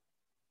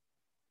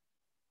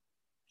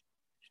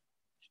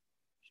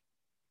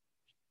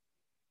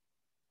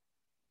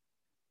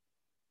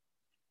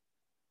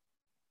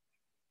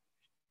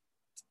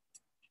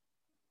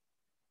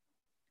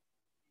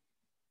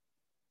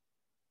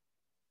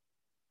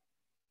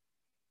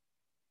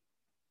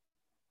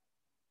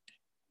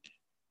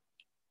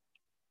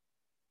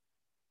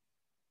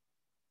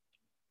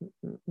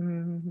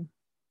 Mm-hmm.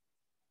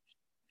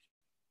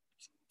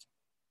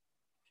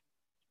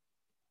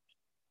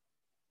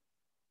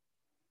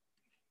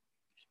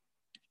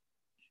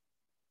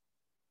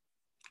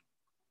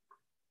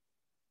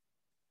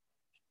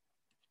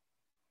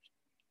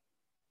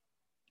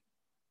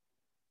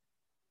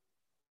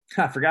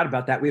 I forgot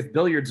about that. We have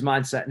billiards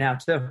mindset now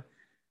too.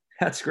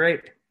 That's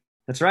great.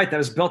 That's right. That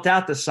was built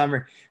out this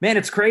summer. Man,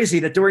 it's crazy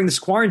that during this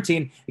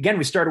quarantine, again,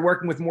 we started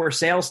working with more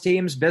sales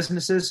teams,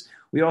 businesses.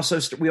 We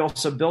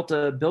also built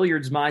a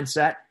billiards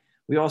mindset.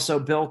 We also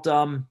built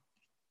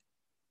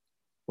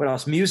what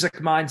else? Music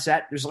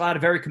mindset. There's a lot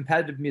of very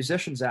competitive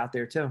musicians out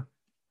there too.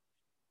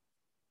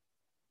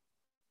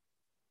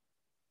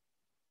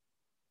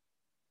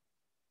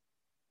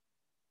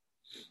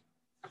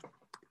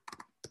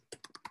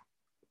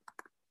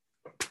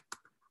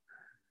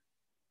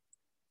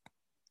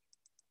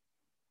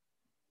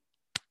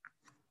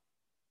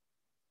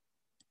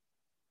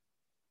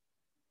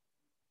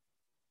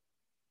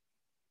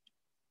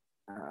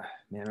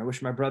 Man, I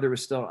wish my brother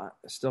was still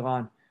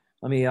on.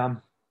 Let me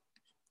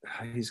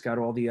he's got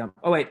all the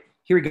oh wait,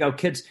 here we go,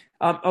 kids.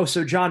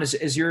 So John,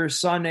 is your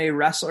son a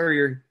wrestler or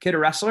your kid a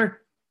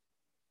wrestler?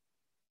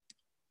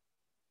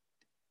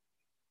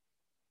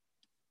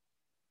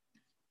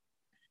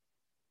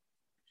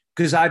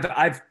 Because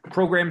I've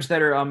programs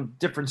that are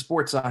different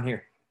sports on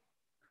here.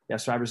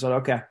 Yes, 5 years old.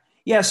 Okay.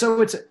 Yeah,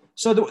 so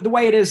the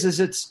way it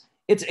is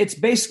it's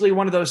basically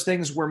one of those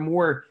things where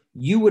more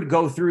you would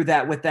go through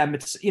that with them.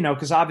 It's,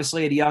 because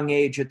obviously at a young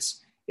age,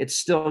 it's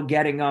still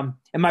getting, and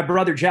my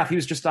brother, Jeff, he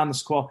was just on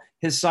this call.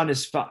 His son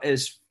is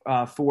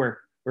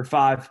 4 or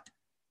 5.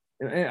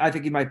 I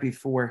think he might be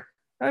 4.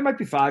 It might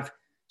be 5.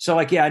 So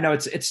I know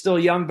it's still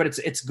young, but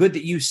it's good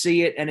that you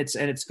see it. And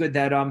it's good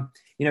that,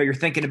 you're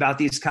thinking about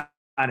these kind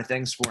of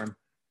things for him,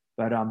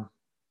 but,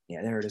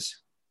 there it is.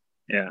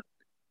 Yeah.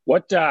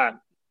 What are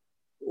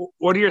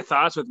your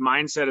thoughts with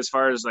mindset as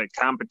far as like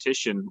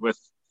competition with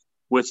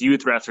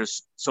youth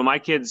wrestlers? So my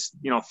kid's,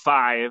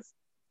 5,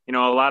 a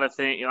lot of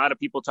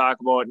people talk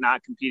about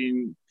not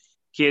competing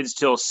kids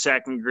till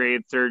 2nd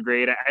grade, 3rd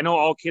grade. I know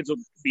all kids will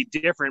be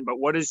different, but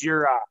what is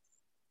your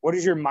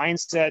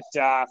mindset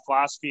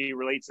philosophy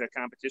relate to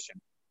competition?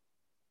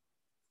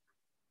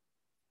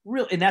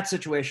 Real in that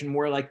situation,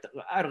 more like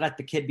I'd let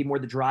the kid be more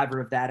the driver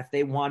of that. If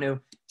they want to,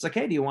 it's like,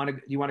 hey, do you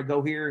want to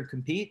go here and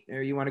compete,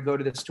 or you want to go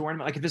to this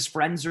tournament? Like if his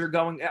friends are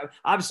going,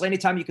 obviously,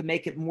 anytime you can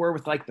make it more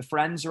with like the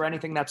friends or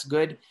anything, that's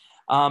good.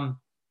 And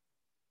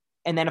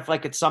then if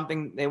like it's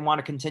something they want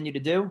to continue to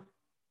do,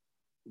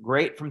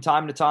 great. From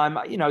time to time,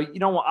 you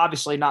don't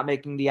obviously not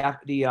making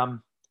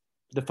the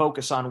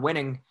focus on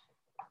winning.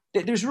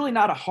 There's really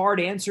not a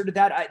hard answer to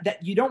that.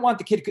 That you don't want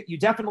the kid. You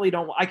definitely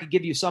don't. I could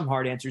give you some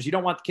hard answers. You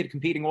don't want the kid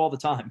competing all the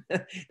time.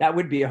 That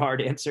would be a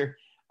hard answer.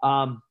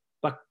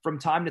 But from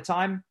time to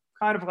time,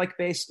 kind of like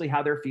basically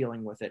how they're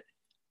feeling with it.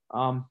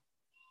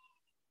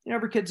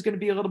 Every kid's going to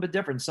be a little bit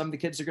different. Some of the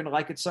kids are going to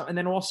like it. And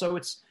then also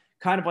it's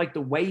kind of like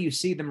the way you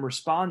see them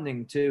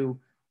responding to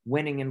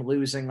winning and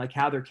losing, like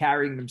how they're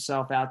carrying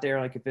themselves out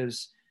there. Like if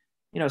there's,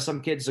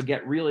 some kids will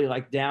get really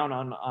like down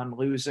on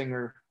losing,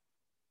 or,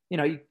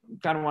 you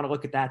kind of want to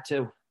look at that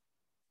too.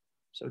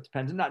 So it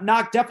depends.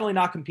 Definitely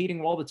not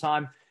competing all the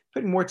time,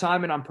 putting more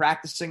time in on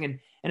practicing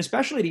and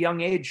especially at a young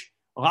age,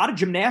 a lot of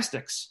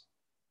gymnastics,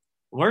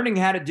 learning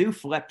how to do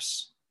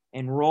flips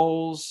and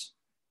rolls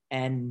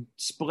and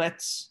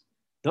splits.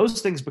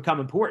 Those things become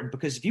important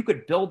because if you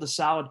could build a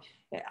solid,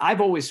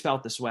 I've always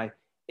felt this way.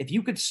 If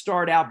you could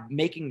start out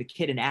making the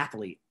kid an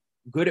athlete,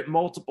 good at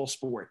multiple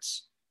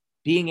sports,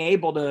 being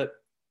able to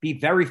be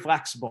very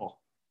flexible,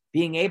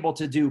 being able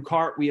to do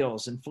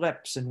cartwheels and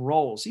flips and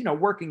rolls,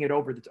 working it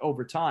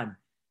over time.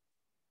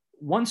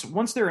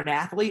 Once they're an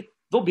athlete,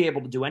 they'll be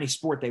able to do any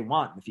sport they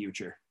want in the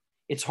future.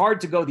 It's hard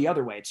to go the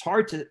other way. It's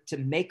hard to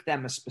make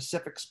them a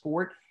specific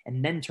sport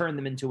and then turn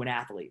them into an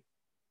athlete.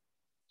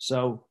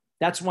 So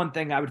that's one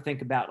thing I would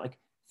think about. Like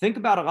think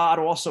about a lot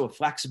also of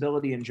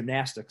flexibility in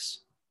gymnastics.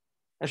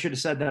 I should have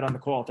said that on the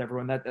call to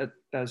everyone. That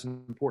is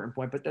an important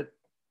point, but that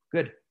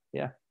good.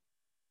 Yeah.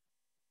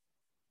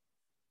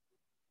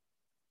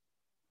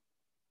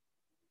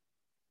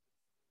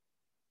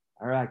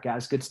 All right,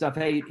 guys. Good stuff.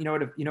 Hey, you know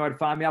what to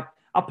find me up.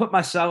 I'll put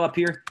my cell up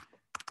here.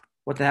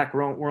 What the heck?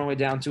 We're only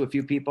down to a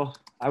few people.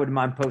 I wouldn't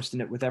mind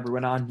posting it with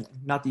everyone on.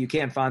 Not that you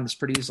can't find this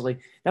pretty easily.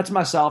 That's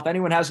my cell. If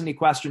anyone has any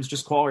questions,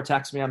 just call or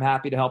text me. I'm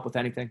happy to help with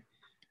anything.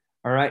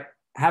 All right.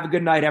 Have a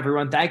good night,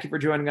 everyone. Thank you for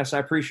joining us. I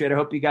appreciate it. I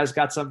hope you guys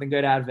got something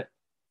good out of it.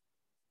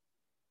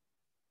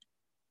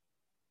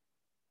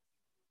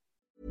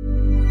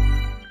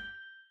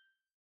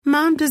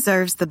 Mom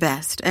deserves the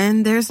best,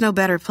 and there's no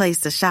better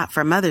place to shop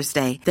for Mother's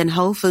Day than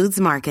Whole Foods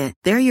Market.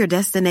 They're your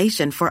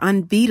destination for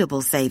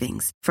unbeatable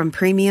savings, from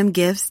premium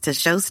gifts to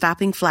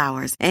show-stopping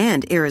flowers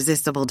and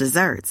irresistible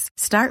desserts.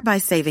 Start by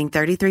saving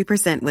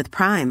 33% with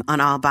Prime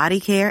on all body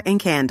care and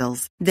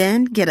candles.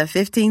 Then get a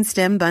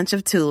 15-stem bunch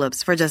of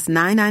tulips for just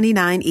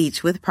 $9.99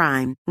 each with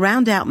Prime.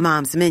 Round out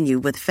Mom's menu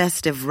with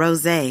festive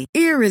rosé,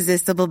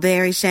 irresistible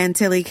berry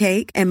chantilly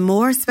cake, and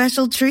more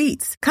special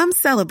treats. Come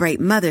celebrate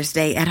Mother's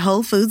Day at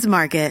Whole Foods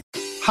Market.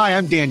 Hi,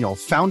 I'm Daniel,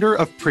 founder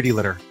of Pretty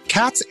Litter.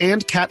 Cats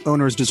and cat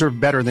owners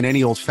deserve better than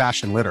any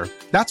old-fashioned litter.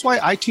 That's why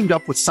I teamed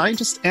up with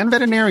scientists and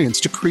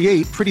veterinarians to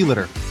create Pretty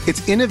Litter.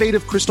 Its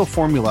innovative crystal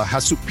formula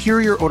has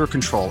superior odor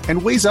control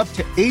and weighs up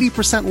to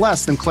 80%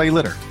 less than clay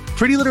litter.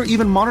 Pretty Litter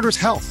even monitors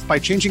health by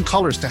changing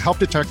colors to help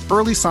detect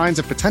early signs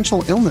of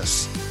potential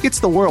illness.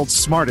 It's the world's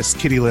smartest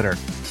kitty litter.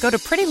 Go to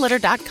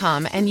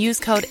prettylitter.com and use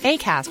code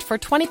ACAST for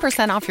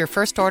 20% off your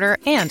first order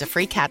and a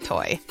free cat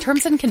toy.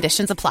 Terms and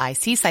conditions apply.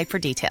 See site for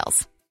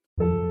details.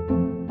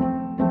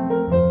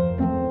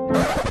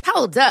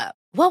 Hold up.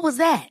 What was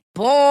that?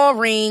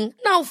 Boring.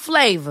 No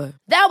flavor.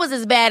 That was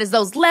as bad as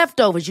those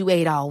leftovers you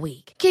ate all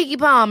week. Keke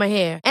Palmer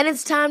here, and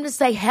it's time to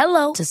say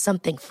hello to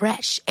something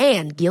fresh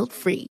and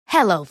guilt-free.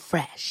 Hello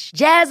Fresh.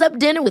 Jazz up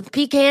dinner with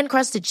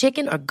pecan-crusted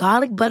chicken or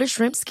garlic butter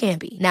shrimp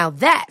scampi. Now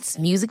that's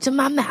music to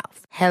my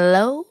mouth.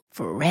 Hello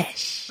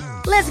Fresh.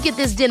 Let's get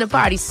this dinner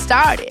party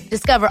started.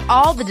 Discover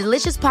all the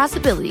delicious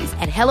possibilities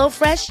at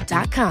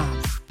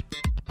HelloFresh.com.